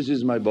 eat, this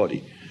is my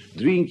body,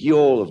 drink ye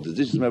all of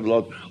this is my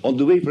blood, on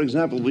the way, for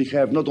example, we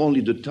have not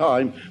only the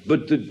time,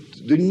 but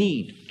the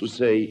need to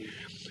say,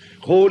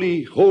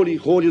 holy, holy,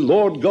 holy,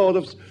 Lord God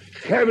of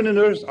heaven and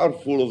earth are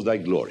full of thy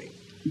glory.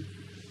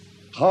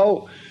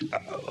 How,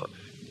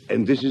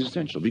 and this is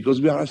essential,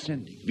 because we are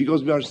ascending,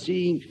 because we are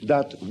seeing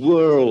that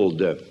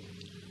world,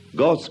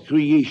 God's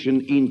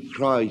creation in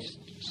Christ,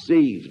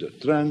 saved,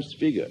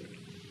 transfigured.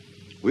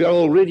 We are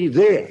already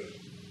there.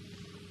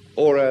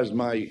 Or as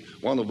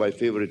one of my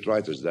favorite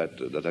writers,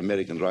 that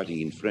American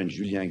writing in French,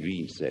 Julien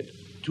Green, said,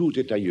 tout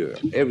est ailleurs,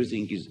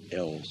 everything is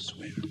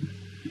elsewhere.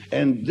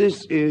 And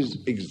this is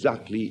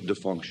exactly the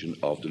function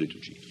of the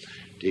liturgy.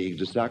 Take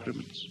the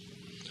sacraments.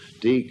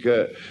 Take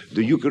the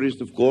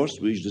Eucharist, of course,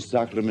 which is the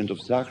sacrament of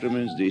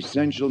sacraments, the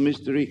essential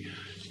mystery.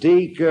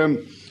 Take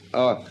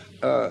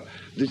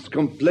this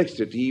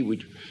complexity,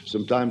 which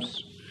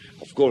sometimes,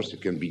 of course,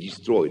 it can be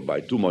destroyed by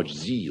too much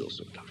zeal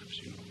sometimes.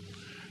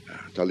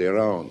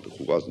 Talleyrand,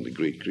 who wasn't a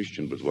great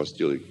Christian, but was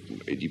still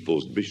a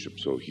deposed bishop,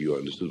 so he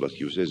understood what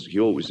he says. He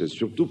always says,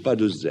 surtout pas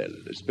de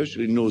zèle,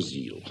 especially no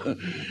zeal.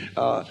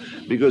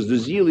 Because the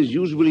zeal is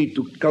usually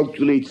to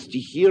calculate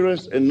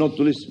sticheras and not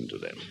to listen to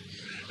them.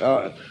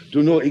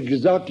 To know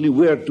exactly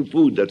where to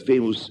put that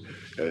famous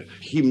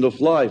hymn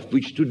of life,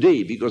 which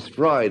today, because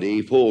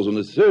Friday falls on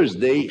a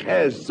Thursday,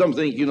 has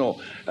something,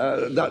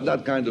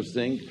 that kind of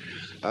thing.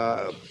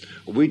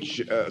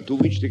 To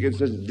which they can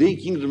say, the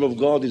kingdom of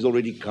God is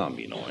already come,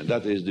 and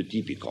that is the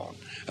typicon.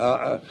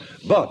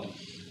 But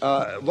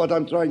what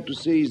I'm trying to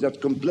say is that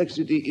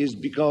complexity is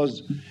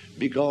because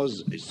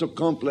it's so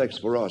complex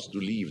for us to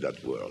leave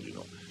that world,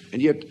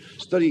 and yet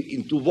study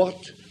into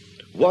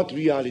what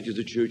reality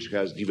the church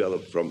has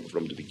developed from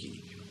the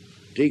beginning.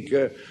 Take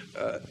the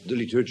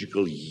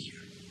liturgical year.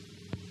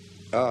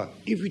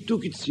 If we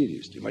took it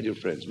seriously, my dear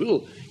friends,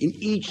 in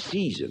each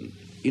season,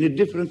 in a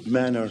different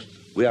manner,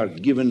 we are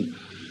given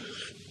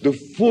the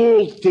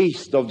full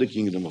taste of the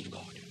kingdom of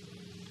God.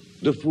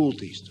 The full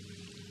taste of it.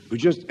 We're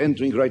just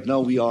entering right now,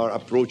 we are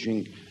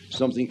approaching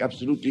something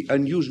absolutely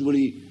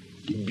unusually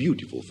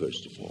beautiful,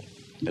 first of all.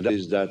 And that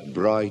is that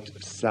bright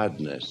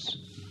sadness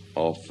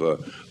of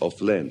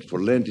Lent.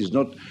 For Lent is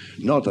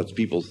not as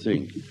people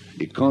think,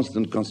 a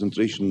constant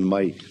concentration on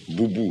my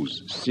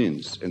boo-boos,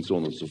 sins, and so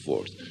on and so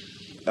forth.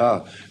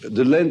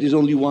 The Lent is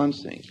only one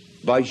thing.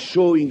 By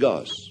showing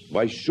us,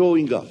 by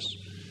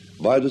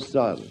the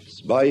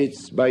silence, by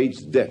its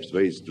depth, by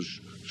its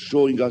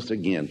showing us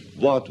again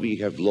what we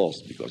have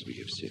lost because we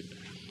have sinned.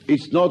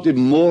 It's not a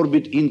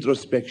morbid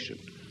introspection.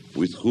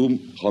 With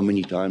whom, how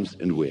many times,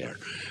 and where.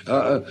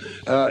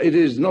 It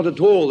is not at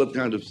all that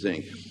kind of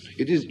thing.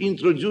 It is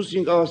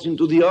introducing us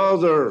into the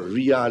other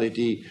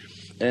reality.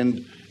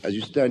 And as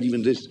you stand,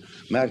 even this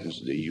Magnus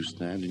Day, you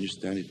stand and you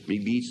stand. It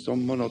maybe it's so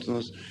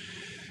monotonous.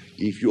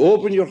 If you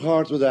open your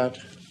heart to that,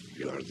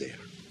 you are there.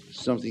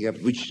 Something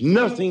which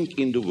nothing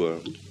in the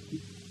world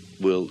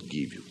will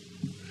give you.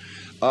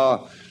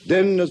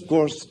 Then, of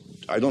course,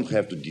 I don't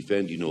have to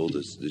defend, the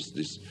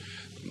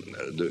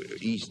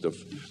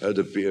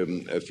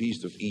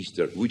Feast of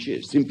Easter, which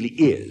simply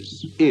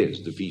is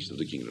the feast of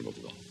the kingdom of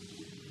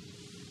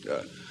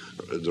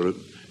God.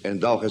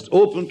 And thou hast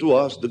opened to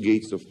us the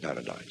gates of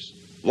paradise.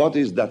 What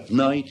is that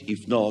night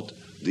if not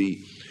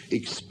the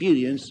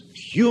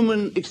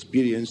human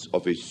experience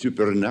of a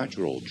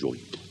supernatural joy?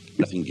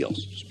 Nothing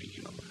else to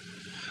speak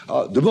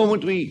of. The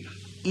moment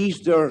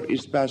Easter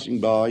is passing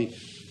by,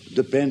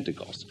 the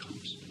Pentecost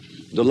comes.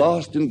 The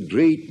last and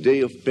great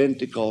day of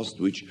Pentecost,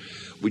 which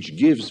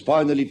gives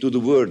finally to the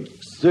word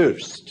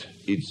thirst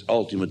its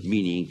ultimate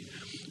meaning,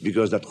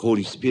 because that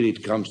Holy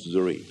Spirit comes to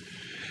the reign.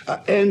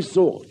 And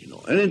so on,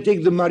 And then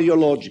take the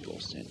Mariological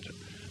Center,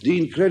 the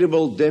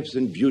incredible depth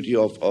and beauty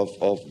of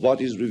what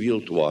is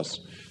revealed to us,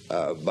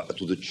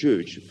 to the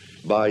Church,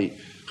 by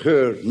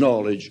her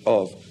knowledge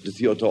of the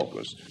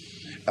Theotokos.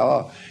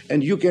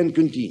 And you can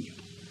continue.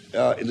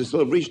 In the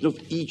celebration of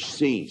each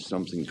saint,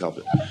 something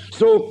covered.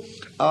 So,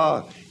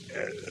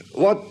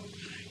 what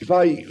if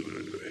I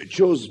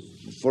chose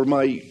for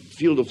my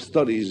field of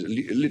studies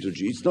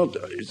liturgy? It's not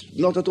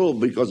at all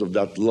because of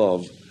that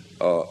love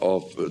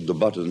of the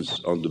buttons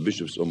on the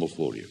bishop's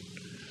homophorium.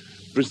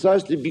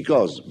 Precisely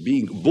because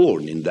being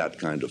born in that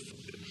kind of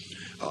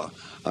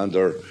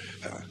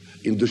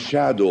in the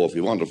shadow of a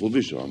wonderful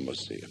bishop, I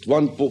must say. At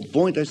one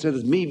point I said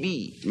that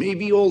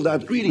maybe all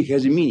that really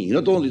has a meaning,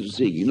 not only to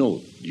say, you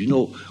know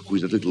who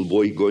is that little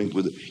boy going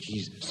with,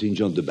 he's St.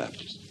 John the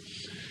Baptist.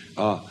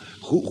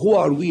 Who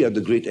are we at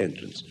the great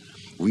entrance?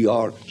 We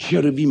are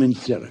cherubim and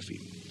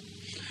seraphim.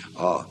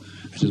 I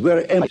said,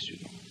 where am I?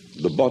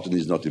 The button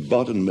is not a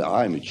button,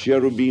 I'm a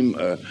cherubim,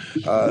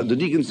 the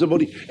deacon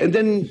somebody. And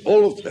then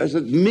I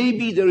said,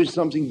 maybe there is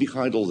something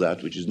behind all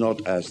that which is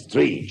not as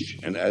strange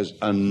and as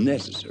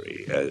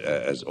unnecessary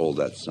as all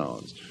that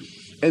sounds.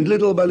 And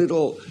little by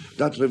little,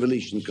 that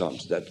revelation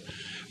comes, that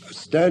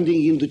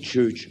standing in the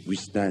church, we're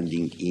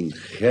standing in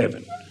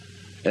heaven.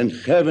 And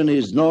heaven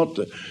is not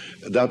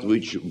that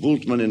which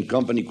Bultmann and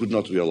company could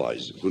not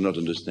realize, could not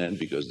understand,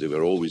 because they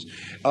were always...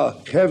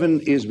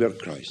 heaven is where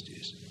Christ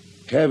is.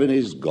 Heaven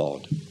is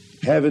God.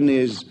 Heaven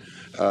is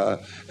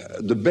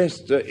the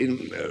best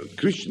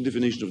Christian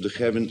definition of the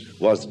heaven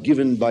was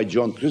given by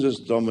John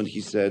Chrysostom when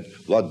he said,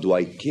 what do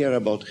I care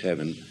about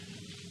heaven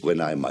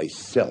when I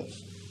myself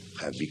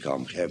have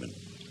become heaven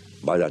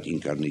by that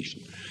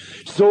incarnation?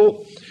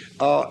 So,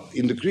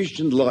 in the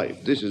Christian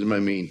life, this is my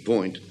main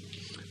point,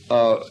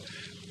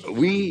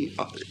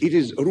 it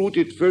is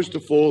rooted first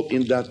of all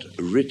in that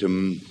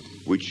rhythm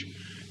which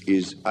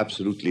is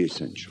absolutely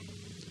essential.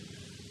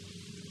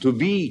 To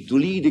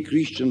lead a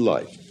Christian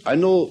life. I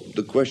know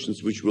the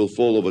questions which will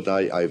follow, but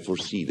I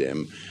foresee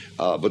them.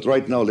 But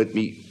right now, let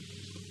me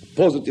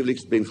positively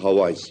explain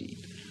how I see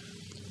it.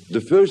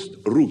 The first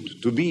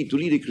route to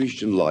lead a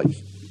Christian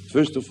life,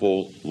 first of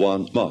all,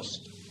 one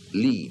must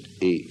lead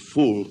a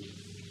full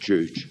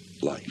church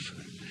life.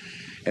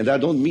 And I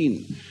don't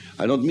mean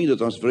the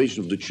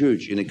transformation of the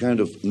church in a kind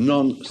of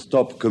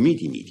non-stop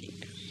committee meeting.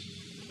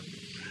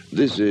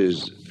 This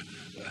is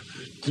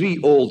three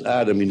old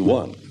Adam in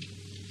one.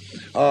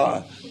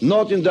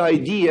 Not in the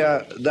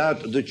idea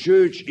that the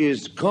church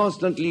is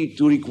constantly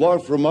to require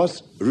from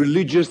us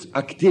religious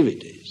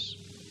activities.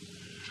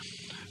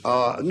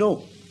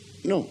 No.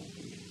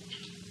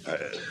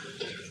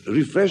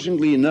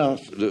 Refreshingly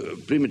enough, the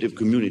primitive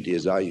community,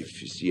 as I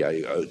see,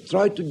 I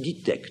tried to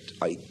detect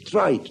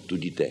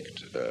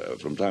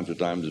from time to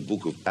time, the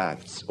book of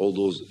Acts, all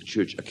those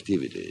church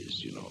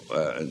activities,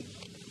 and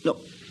no,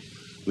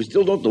 we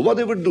still don't know what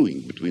they were doing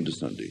between the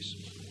Sundays.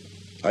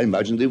 I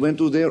imagine they went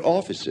to their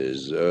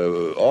offices,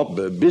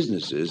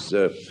 businesses.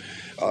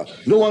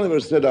 No one ever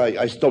said,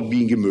 I stopped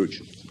being a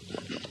merchant.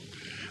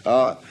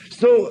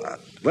 So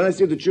when I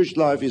say the church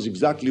life is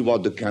exactly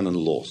what the canon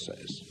law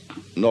says,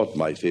 not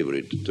my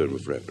favorite term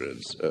of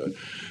reference.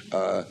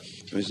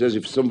 It says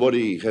if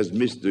somebody has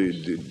missed the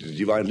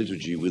divine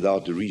liturgy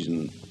without a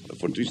reason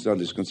for 3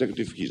 Sundays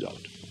consecutive, he's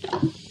out.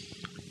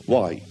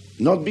 Why?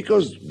 Not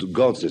because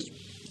God says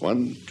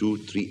 1, 2,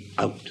 3,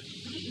 out.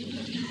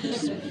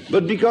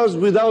 But because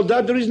without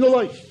that there is no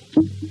life.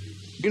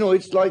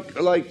 It's like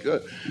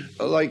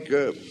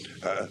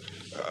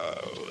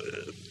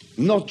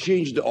not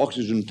change the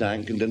oxygen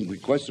tank and then we're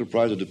quite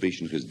surprised that the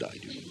patient has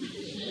died.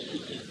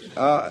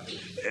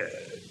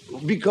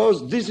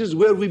 Because this is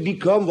where we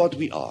become what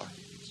we are.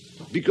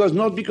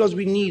 Not because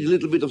we need a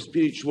little bit of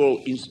spiritual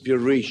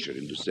inspiration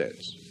in the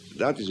sense.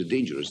 That is a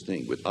dangerous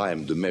thing, but I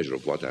am the measure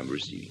of what I'm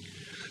receiving.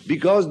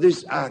 Because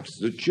this acts,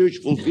 the church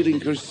fulfilling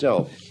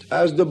herself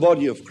as the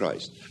body of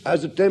Christ,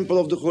 as the temple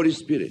of the Holy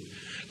Spirit,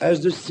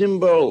 as the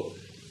symbol,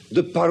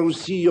 the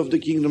parousia of the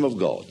kingdom of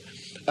God,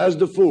 as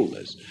the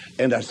fullness,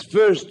 and as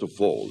first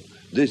of all,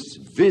 this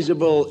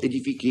visible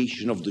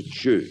edification of the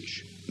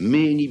church,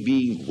 many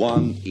being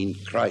one in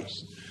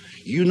Christ,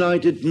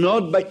 united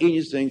not by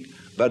anything,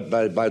 but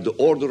by the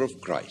order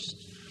of Christ,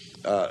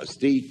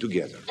 stayed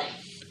together.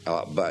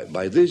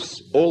 By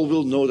this, all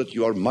will know that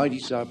you are my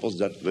disciples,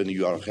 that when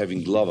you are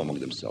having love among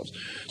themselves.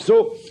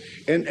 So,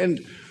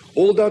 and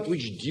all that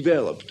which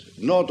developed,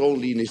 not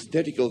only in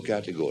aesthetical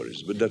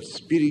categories, but that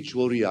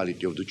spiritual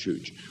reality of the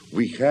church,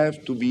 we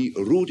have to be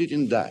rooted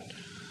in that.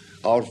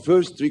 Our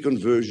first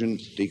reconversion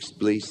takes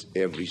place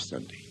every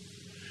Sunday.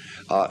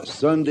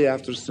 Sunday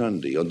after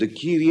Sunday, on the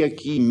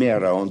Kyriaki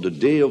Mera, on the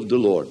day of the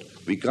Lord,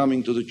 we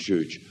coming to the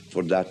church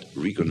for that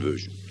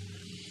reconversion.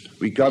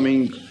 We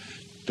coming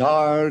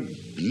tired,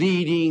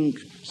 bleeding,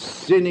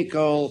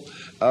 cynical,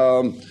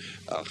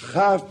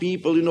 half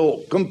people,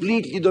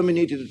 completely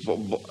dominated,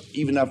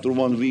 even after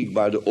 1 week,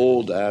 by the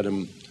old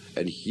Adam.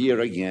 And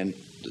here again,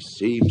 the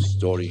same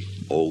story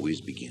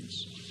always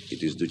begins.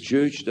 It is the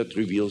church that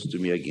reveals to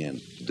me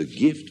again the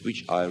gift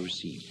which I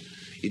received.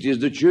 It is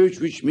the church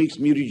which makes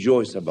me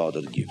rejoice about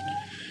that gift.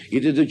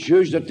 It is the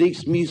church that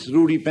takes me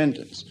through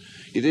repentance.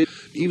 It is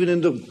even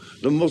in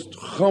the most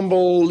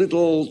humble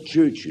little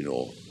church,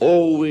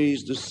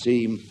 always the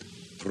same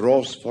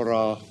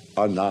prosphora,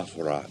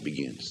 anaphora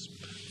begins.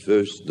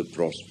 First, the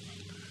prosphora.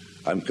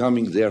 I'm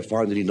coming there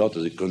finally not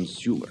as a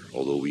consumer,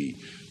 although we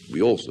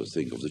also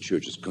think of the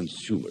church as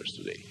consumers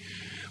today.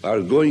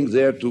 I'm going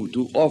there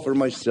to offer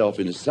myself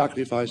in a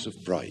sacrifice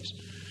of praise.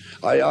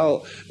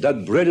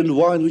 That bread and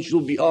wine which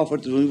will be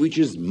offered to me, which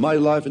is my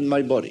life and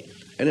my body.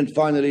 And then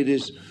finally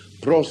this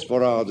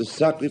prosphora, the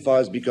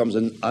sacrifice becomes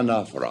an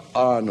anaphora.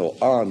 Ano,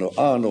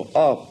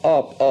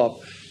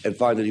 up. And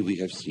finally we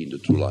have seen the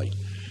true light.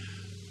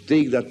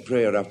 Take that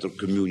prayer after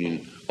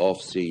communion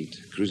of St.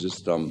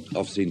 Chrysostom,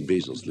 of St.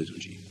 Basil's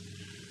liturgy.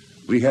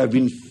 We have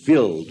been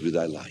filled with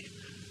thy life.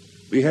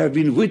 We have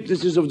been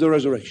witnesses of the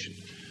resurrection.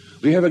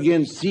 We have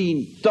again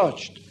seen,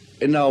 touched,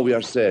 and now we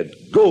are said,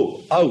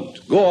 go out,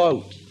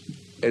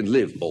 and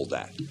live all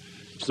that.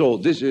 So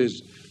this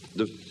is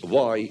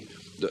why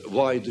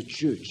the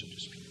church, so to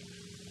speak.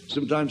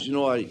 Sometimes,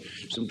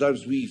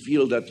 sometimes we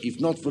feel that if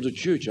not for the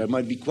church, I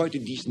might be quite a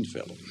decent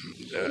fellow.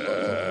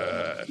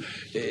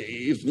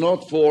 If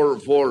not for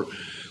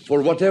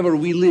whatever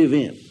we live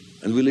in,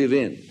 and we live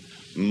in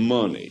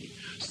money,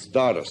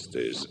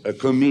 starostas,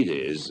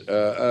 committees,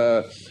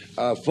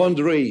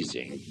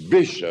 fundraising,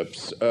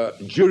 bishops,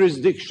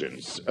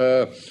 jurisdictions,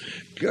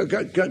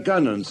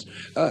 canons,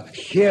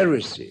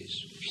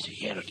 heresies. He's a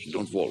heretic,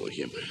 don't follow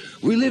him.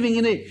 We're living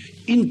in an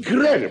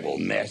incredible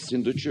mess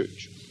in the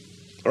church,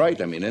 right?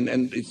 I mean,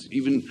 and it's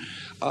even,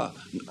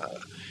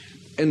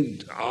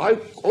 and I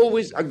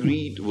always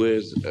agreed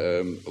with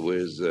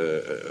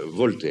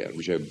Voltaire,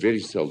 which I very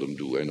seldom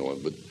do, I know,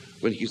 but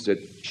when he said,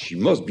 she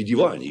must be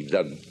divine if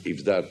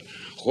that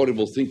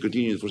horrible thing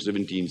continued for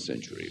 17th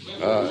century.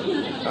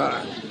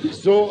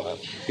 So,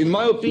 in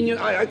my opinion,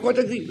 I quite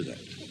agree with that.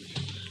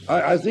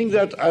 I think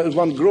that as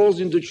one grows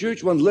in the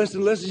church, one less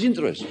and less is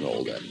interested in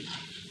all that.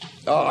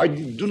 I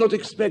do not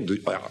expect,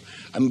 I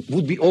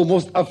would be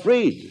almost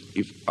afraid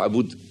if I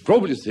would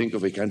probably think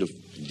of a kind of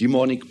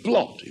demonic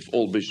plot if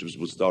all bishops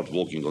would start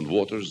walking on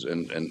waters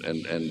and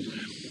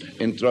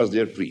trust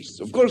their priests.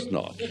 Of course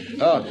not.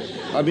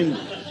 I mean,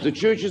 the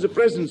church is a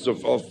presence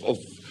of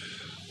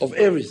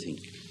everything.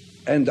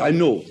 And I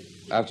know,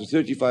 after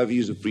 35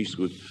 years of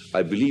priesthood,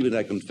 I believe and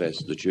I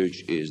confess the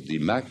church is the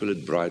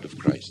immaculate bride of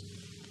Christ.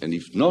 And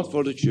if not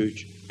for the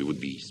church, we would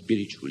be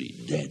spiritually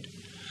dead.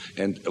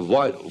 And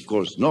why, of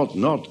course, not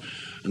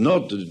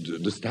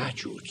the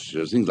statutes,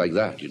 things like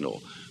that,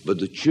 but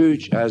the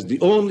church has the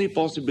only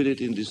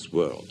possibility in this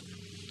world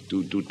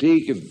to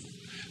take a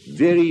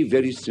very,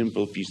 very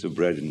simple piece of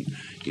bread in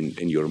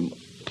your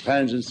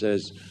hands and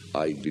says,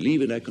 I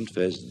believe and I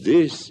confess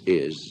this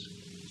is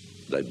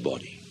thy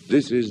body.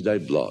 This is thy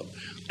blood.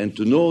 And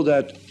to know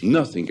that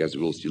nothing, as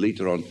we will see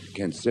later on,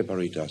 can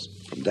separate us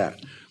from that.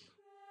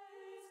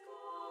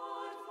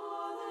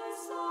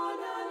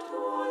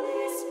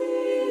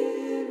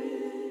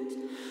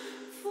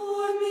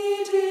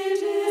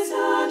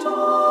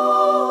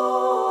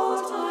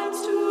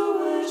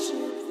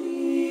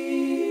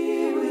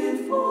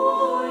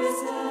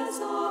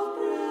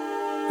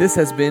 This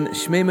has been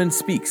Shmeiman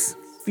Speaks,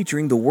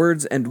 featuring the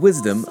words and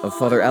wisdom of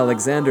Father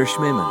Alexander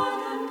Shmeiman.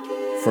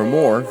 For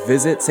more,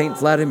 visit St.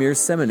 Vladimir's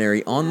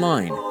Seminary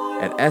online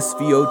at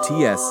svots.edu.